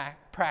 perfect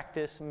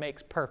practice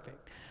makes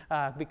perfect.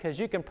 Because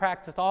you can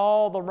practice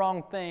all the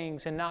wrong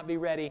things and not be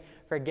ready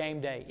for game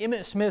day.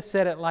 Emmitt Smith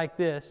said it like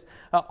this: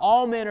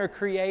 all men are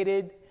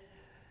created,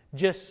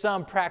 just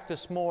some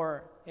practice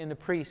more in the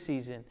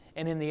preseason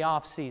and in the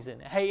off season.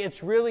 Hey,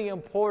 it's really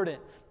important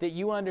that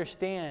you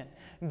understand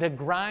the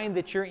grind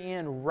that you're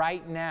in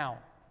right now.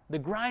 The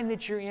grind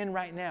that you're in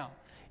right now.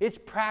 It's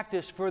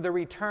practice for the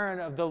return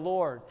of the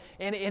Lord.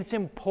 And it's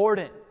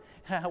important.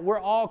 We're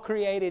all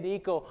created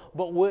equal,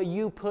 but will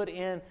you put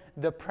in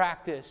the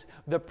practice,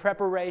 the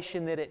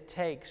preparation that it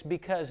takes?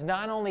 Because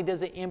not only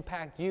does it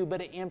impact you,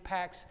 but it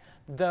impacts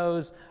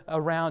those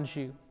around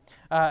you.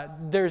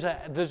 There's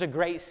a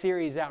great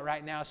series out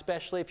right now,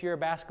 especially if you're a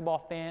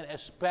basketball fan,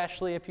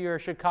 especially if you're a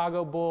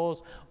Chicago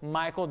Bulls,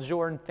 Michael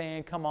Jordan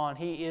fan. Come on,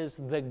 he is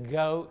the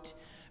GOAT.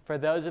 For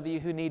those of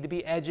you who need to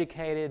be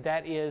educated,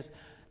 that is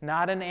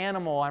not an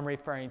animal I'm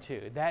referring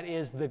to. That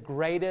is the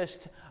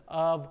greatest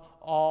of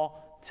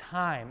all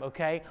time,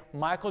 okay?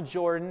 Michael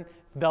Jordan,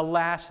 The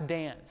Last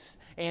Dance.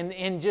 And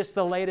in just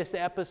the latest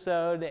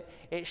episode,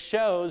 it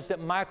shows that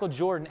Michael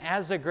Jordan,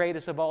 as the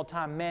greatest of all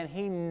time, man,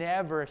 he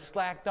never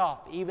slacked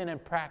off, even in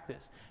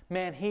practice.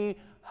 Man, he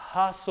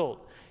hustled.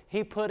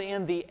 He put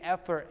in the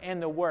effort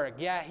and the work.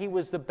 Yeah, he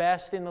was the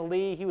best in the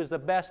league. He was the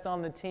best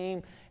on the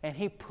team, and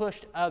he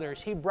pushed others.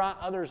 He brought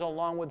others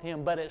along with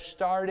him, but it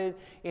started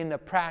in the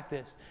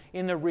practice,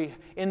 in the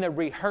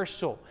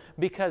rehearsal,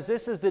 because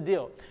this is the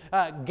deal.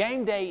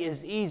 Game day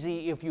is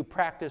easy if you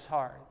practice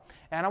hard.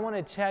 And I want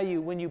to tell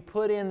you, when you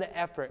put in the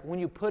effort, when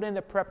you put in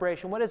the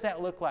preparation, what does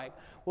that look like?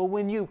 Well,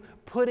 when you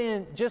put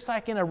in, just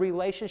like in a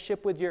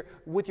relationship with your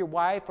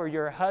wife or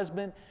your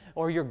husband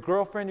or your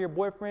girlfriend, your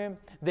boyfriend,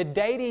 the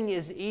dating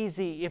is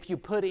easy if you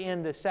put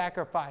in the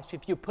sacrifice,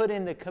 if you put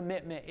in the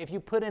commitment, if you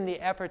put in the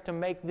effort to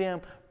make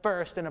them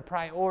first and a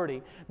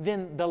priority.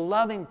 Then the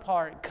loving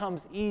part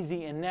comes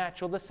easy and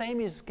natural. The same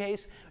is the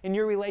case in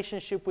your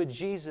relationship with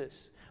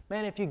Jesus.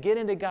 Man, if you get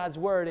into God's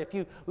Word, if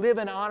you live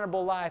an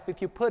honorable life,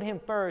 if you put Him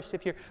first,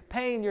 if you're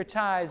paying your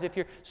tithes, if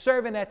you're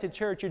serving at the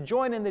church, you're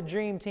joining the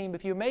dream team,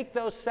 if you make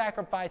those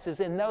sacrifices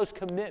and those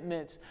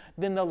commitments,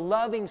 then the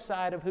loving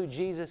side of who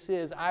Jesus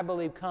is, I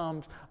believe,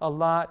 comes a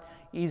lot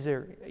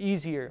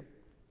easier.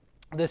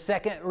 The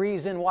second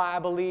reason why I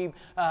believe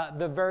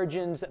the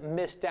virgins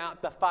missed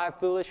out, the 5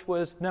 foolish,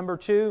 was number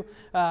 2,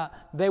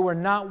 they were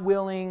not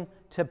willing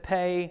to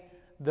pay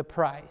the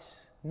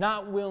price.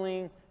 Not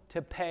willing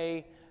to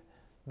pay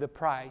the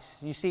price.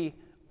 You see,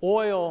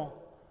 oil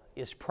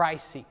is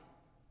pricey.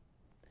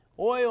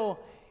 Oil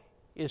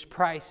is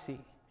pricey.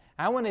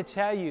 I want to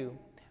tell you,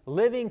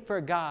 living for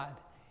God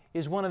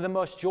is one of the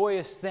most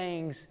joyous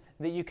things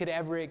that you could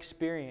ever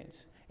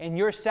experience. And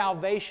your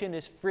salvation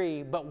is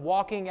free, but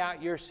walking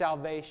out your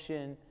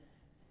salvation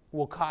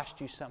will cost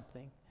you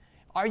something.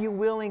 Are you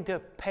willing to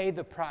pay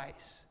the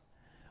price?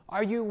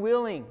 Are you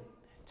willing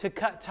to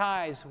cut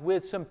ties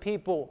with some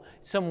people,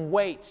 some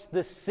weights,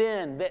 the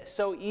sin that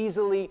so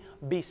easily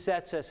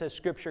besets us, as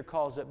Scripture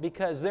calls it?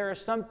 Because there are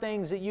some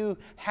things that you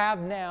have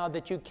now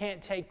that you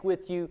can't take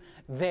with you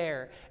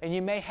there. And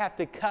you may have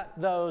to cut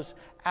those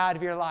out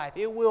of your life.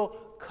 It will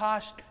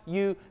cost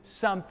you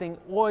something.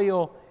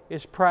 Oil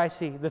is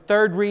pricey. The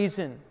third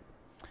reason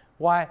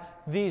why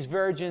these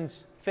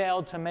virgins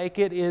failed to make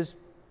it is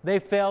they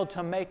failed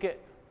to make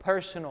it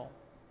personal.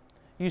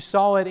 You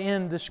saw it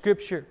in the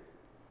Scripture.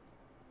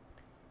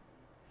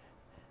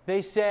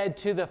 They said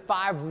to the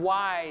 5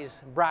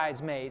 wise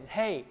bridesmaids,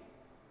 hey,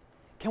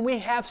 can we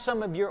have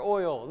some of your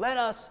oil? Let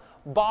us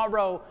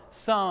borrow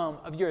some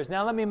of yours.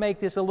 Now let me make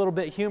this a little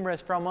bit humorous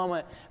for a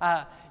moment.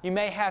 You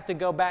may have to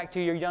go back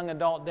to your young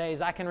adult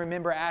days. I can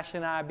remember Ashley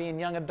and I being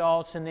young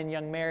adults and then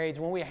young marrieds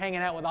when we were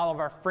hanging out with all of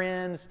our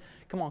friends.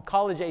 Come on,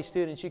 college-age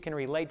students, you can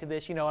relate to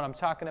this. You know what I'm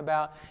talking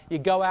about. You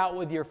go out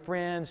with your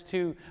friends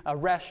to a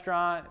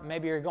restaurant.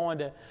 Maybe you're going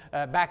to,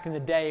 back in the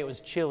day, it was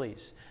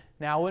Chili's.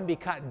 Now, I wouldn't be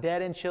caught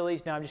dead in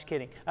Chili's. No, I'm just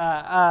kidding.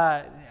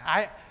 Back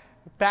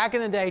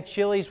in the day,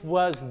 Chili's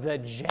was the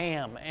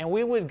jam. And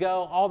we would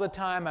go all the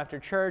time after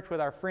church with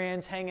our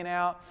friends, hanging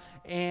out.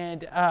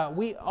 And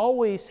we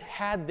always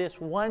had this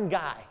one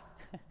guy.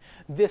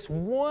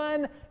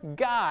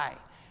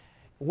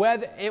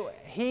 Whether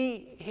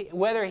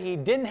he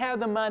didn't have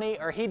the money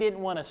or he didn't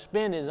want to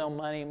spend his own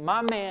money,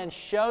 my man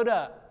showed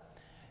up.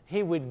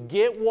 He would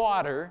get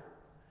water.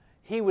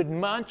 He would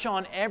munch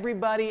on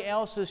everybody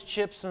else's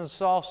chips and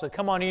salsa.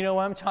 Come on, you know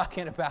what I'm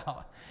talking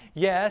about.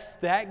 Yes,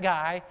 that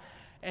guy.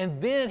 And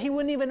then he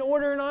wouldn't even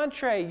order an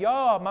entree.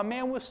 Y'all, my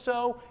man was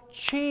so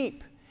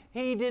cheap.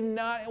 He did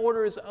not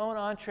order his own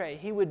entree.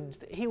 He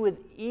would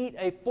eat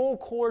a full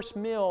course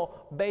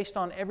meal based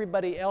on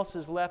everybody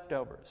else's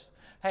leftovers.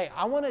 Hey,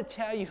 I want to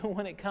tell you,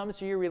 when it comes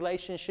to your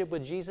relationship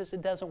with Jesus,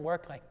 it doesn't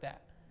work like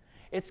that.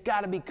 It's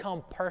got to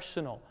become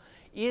personal.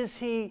 Is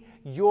He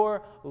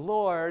your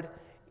Lord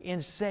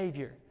and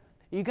Savior?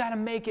 You got to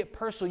make it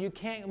personal. You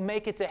can't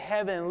make it to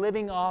heaven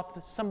living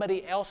off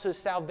somebody else's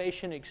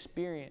salvation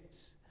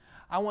experience.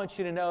 I want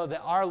you to know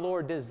that our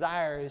Lord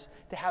desires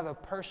to have a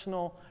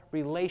personal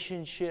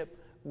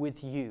relationship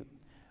with you.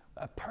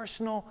 A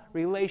personal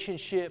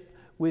relationship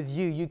with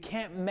you. You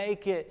can't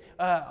make it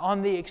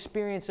on the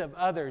experience of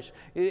others.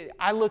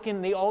 I look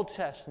in the Old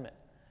Testament.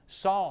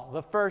 Saul,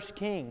 the first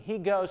king, he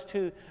goes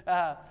to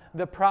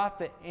the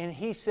prophet and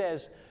he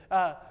says,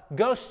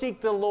 go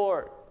seek the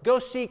Lord. Go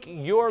seek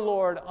your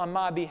Lord on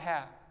my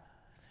behalf.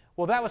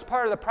 Well, that was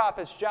part of the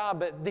prophet's job,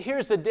 but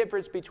here's the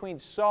difference between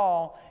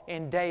Saul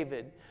and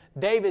David.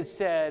 David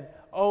said,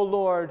 "O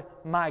Lord,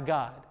 my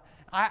God."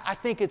 I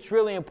think it's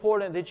really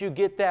important that you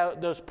get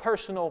those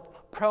personal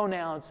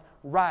pronouns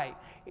right.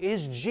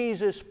 Is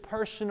Jesus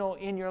personal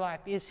in your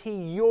life? Is He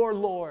your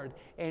Lord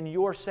and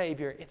your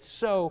Savior? It's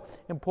so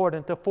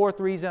important. The fourth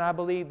reason I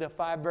believe the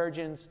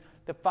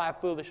 5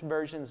 foolish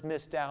virgins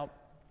missed out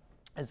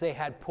is they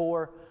had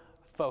poor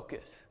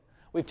focus.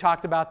 We've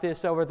talked about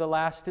this over the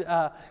last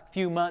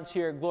few months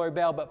here at Glory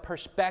Bell, but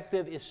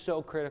perspective is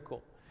so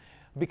critical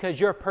because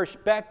your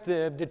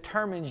perspective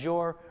determines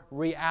your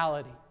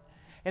reality.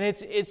 And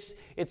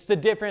it's the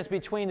difference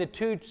between the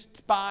 2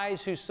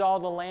 spies who saw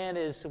the land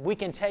is we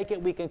can take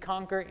it, we can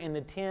conquer, and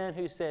the 10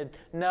 who said,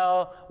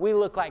 no, we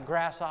look like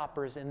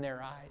grasshoppers in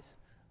their eyes.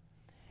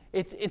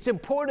 It's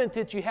important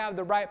that you have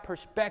the right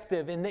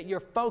perspective and that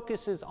your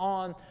focus is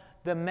on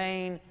the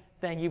main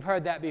thing. You've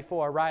heard that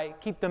before, right?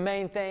 Keep the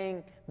main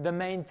thing the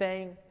main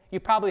thing. You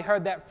probably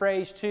heard that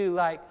phrase too,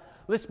 like,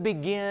 let's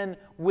begin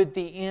with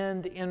the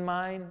end in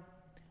mind.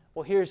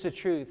 Well, here's the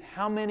truth.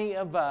 How many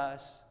of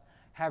us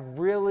have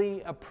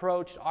really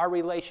approached our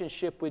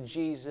relationship with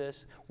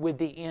Jesus with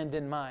the end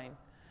in mind?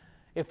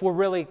 If we're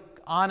really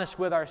honest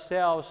with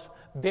ourselves,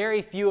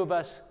 very few of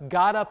us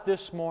got up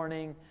this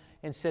morning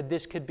and said,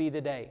 this could be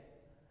the day.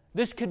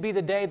 This could be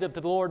the day that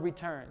the Lord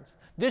returns.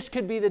 This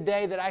could be the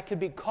day that I could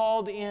be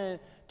called in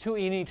to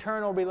an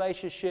eternal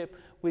relationship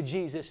with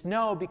Jesus.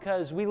 No,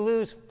 because we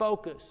lose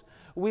focus.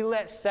 We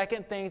let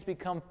second things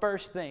become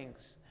first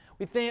things.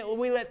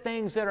 We let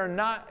things that are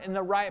not in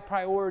the right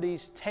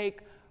priorities take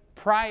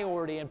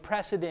priority and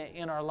precedent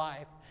in our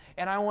life.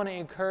 And I want to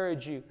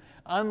encourage you,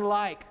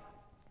 unlike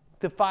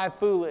the 5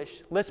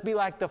 foolish, let's be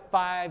like the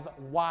 5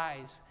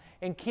 wise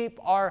and keep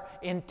our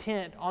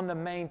intent on the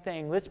main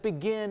thing. Let's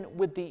begin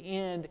with the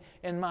end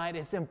in mind.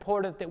 It's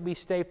important that we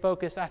stay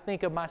focused. I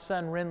think of my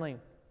son, Renly.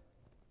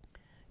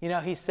 You know,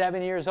 he's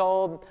 7 years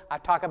old. I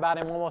talk about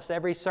him almost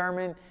every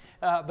sermon.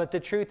 But the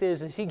truth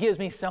is he gives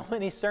me so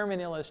many sermon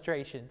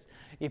illustrations.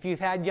 If you've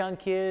had young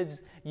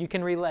kids, you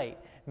can relate.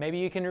 Maybe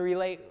you can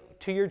relate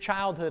to your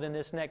childhood in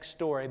this next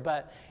story.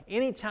 But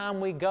anytime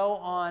we go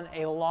on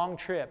a long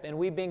trip, and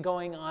we've been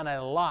going on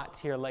a lot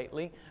here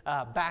lately,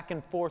 back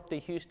and forth to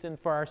Houston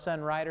for our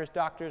son Ryder's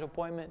doctor's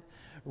appointment,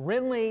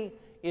 Renly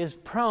is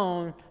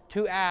prone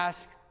to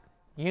ask,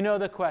 you know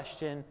the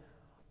question,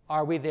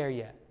 are we there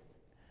yet?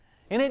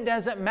 And it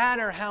doesn't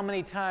matter how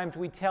many times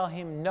we tell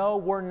him, no,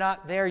 we're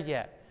not there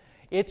yet.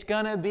 It's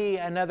going to be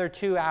another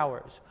 2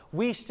 hours.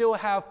 We still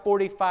have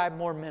 45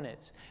 more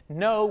minutes.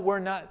 No, we're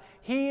not.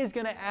 He is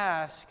going to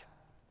ask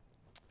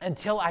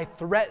until I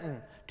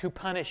threaten to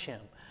punish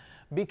him,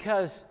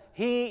 because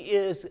he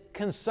is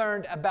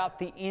concerned about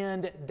the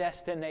end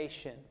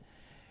destination.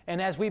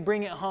 And as we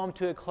bring it home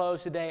to a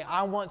close today,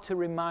 I want to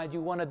remind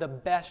you, one of the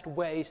best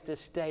ways to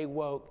stay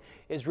woke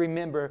is,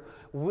 remember,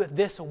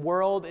 this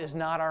world is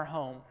not our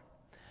home,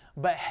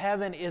 but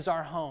heaven is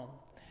our home.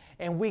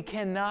 And we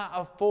cannot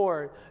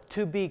afford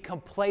to be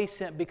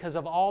complacent because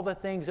of all the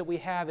things that we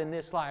have in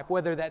this life,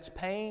 whether that's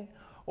pain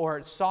or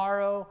it's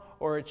sorrow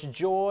or it's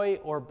joy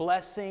or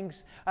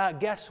blessings.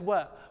 Guess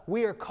what?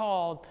 We are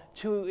called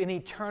to an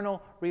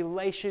eternal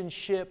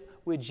relationship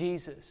with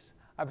Jesus.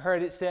 I've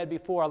heard it said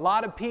before, a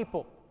lot of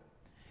people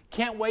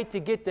can't wait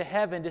to get to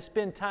heaven to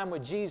spend time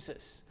with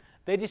Jesus.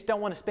 They just don't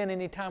want to spend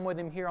any time with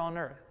Him here on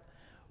earth.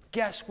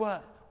 Guess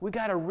what? We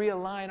got to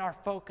realign our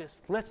focus.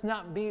 Let's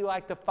not be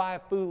like the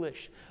 5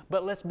 foolish,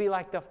 but let's be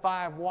like the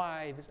 5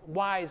 wise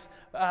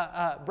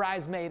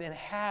bridesmaid, and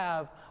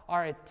have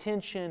our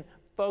attention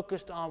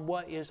focused on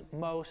what is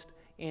most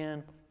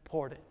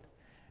important.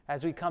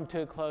 As we come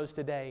to a close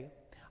today,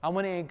 I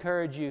want to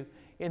encourage you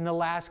in the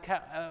last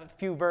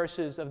few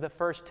verses of the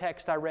first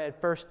text I read,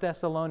 1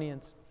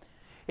 Thessalonians.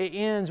 It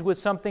ends with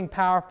something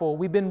powerful.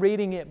 We've been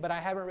reading it, but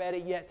I haven't read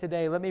it yet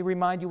today. Let me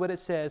remind you what it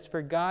says.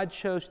 For God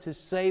chose to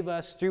save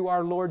us through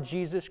our Lord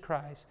Jesus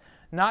Christ,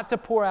 not to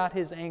pour out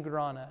His anger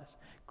on us.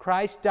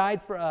 Christ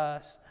died for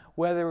us.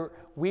 Whether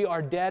we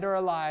are dead or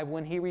alive,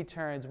 when He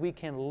returns, we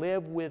can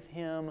live with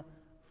Him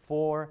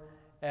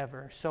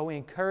forever. So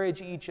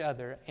encourage each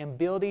other and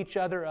build each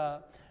other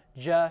up,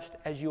 just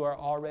as you are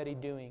already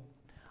doing.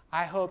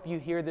 I hope you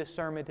hear this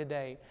sermon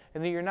today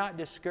and that you're not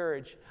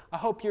discouraged. I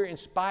hope you're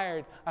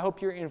inspired. I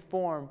hope you're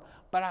informed.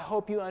 But I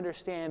hope you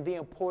understand the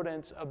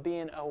importance of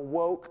being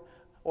awoke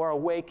or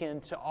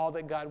awakened to all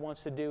that God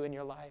wants to do in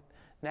your life.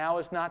 Now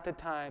is not the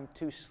time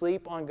to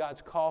sleep on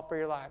God's call for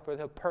your life or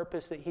the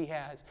purpose that He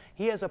has.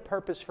 He has a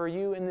purpose for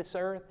you in this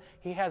earth.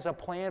 He has a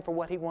plan for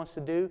what He wants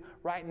to do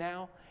right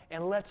now.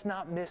 And let's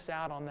not miss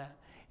out on that.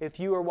 If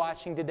you are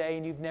watching today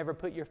and you've never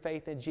put your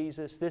faith in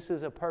Jesus, this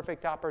is a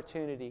perfect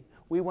opportunity.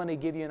 We want to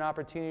give you an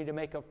opportunity to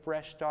make a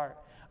fresh start.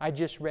 I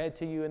just read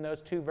to you in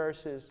those 2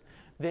 verses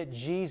that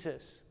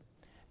Jesus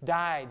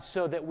died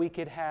so that we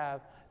could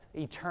have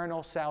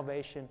eternal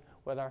salvation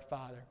with our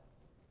Father.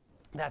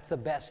 That's the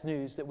best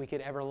news that we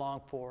could ever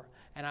long for,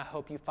 and I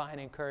hope you find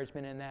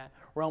encouragement in that.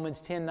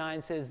 Romans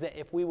 10:9 says that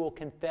if we will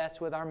confess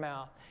with our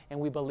mouth and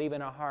we believe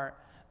in our heart,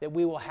 that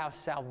we will have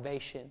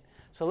salvation.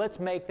 So let's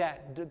make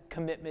that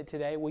commitment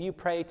today. Will you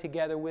pray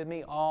together with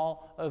me,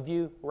 all of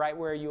you, right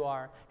where you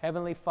are?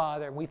 Heavenly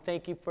Father, we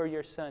thank You for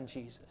Your Son,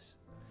 Jesus.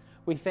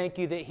 We thank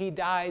You that He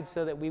died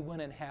so that we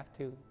wouldn't have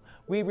to.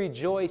 We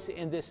rejoice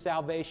in this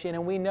salvation,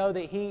 and we know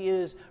that He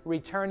is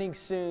returning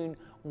soon,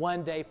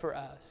 one day for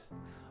us.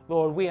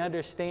 Lord, we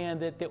understand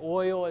that the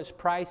oil is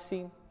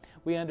pricey.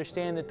 We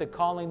understand that the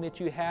calling that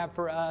You have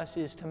for us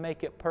is to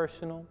make it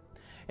personal,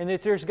 and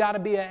that there's got to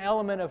be an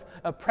element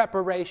of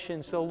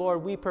preparation. So,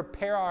 Lord, we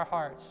prepare our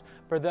hearts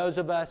for those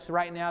of us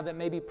right now that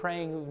may be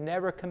praying who've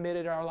never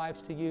committed our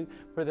lives to You,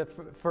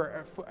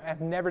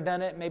 have never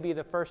done it, maybe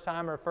the first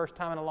time or first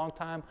time in a long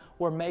time.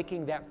 We're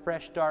making that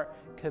fresh start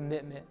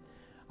commitment.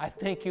 I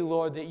thank You,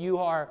 Lord, that You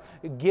are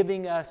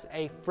giving us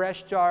a fresh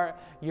start.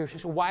 You're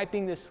just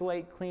wiping the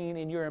slate clean,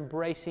 and You're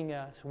embracing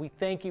us. We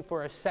thank You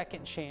for a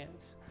second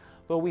chance.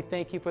 Lord, we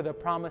thank You for the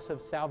promise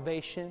of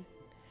salvation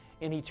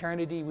in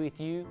eternity with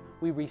You.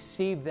 We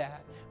receive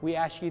that. We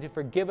ask You to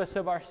forgive us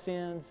of our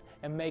sins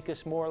and make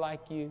us more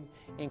like You.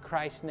 In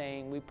Christ's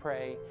name we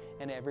pray,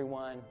 and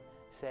everyone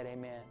said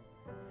amen.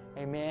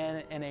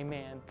 Amen and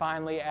amen.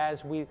 Finally,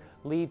 as we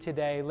leave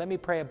today, let me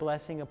pray a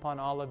blessing upon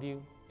all of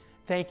you.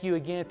 Thank you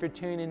again for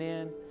tuning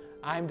in.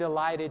 I'm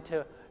delighted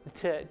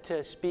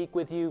to speak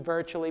with you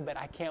virtually, but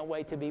I can't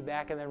wait to be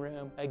back in the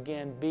room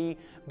again.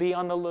 Be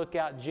on the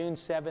lookout. June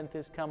 7th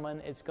is coming.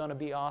 It's going to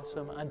be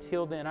awesome.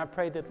 Until then, I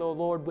pray that the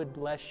Lord would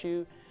bless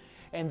you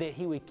and that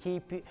He would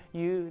keep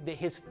you, that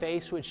His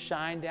face would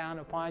shine down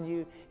upon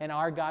you, and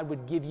our God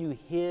would give you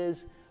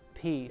His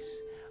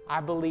peace.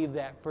 I believe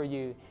that for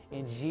you.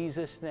 In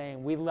Jesus'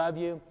 name, we love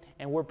you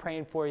and we're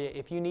praying for you.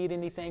 If you need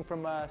anything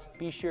from us,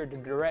 be sure to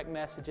direct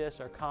message us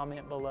or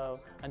comment below.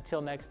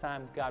 Until next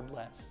time, God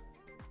bless.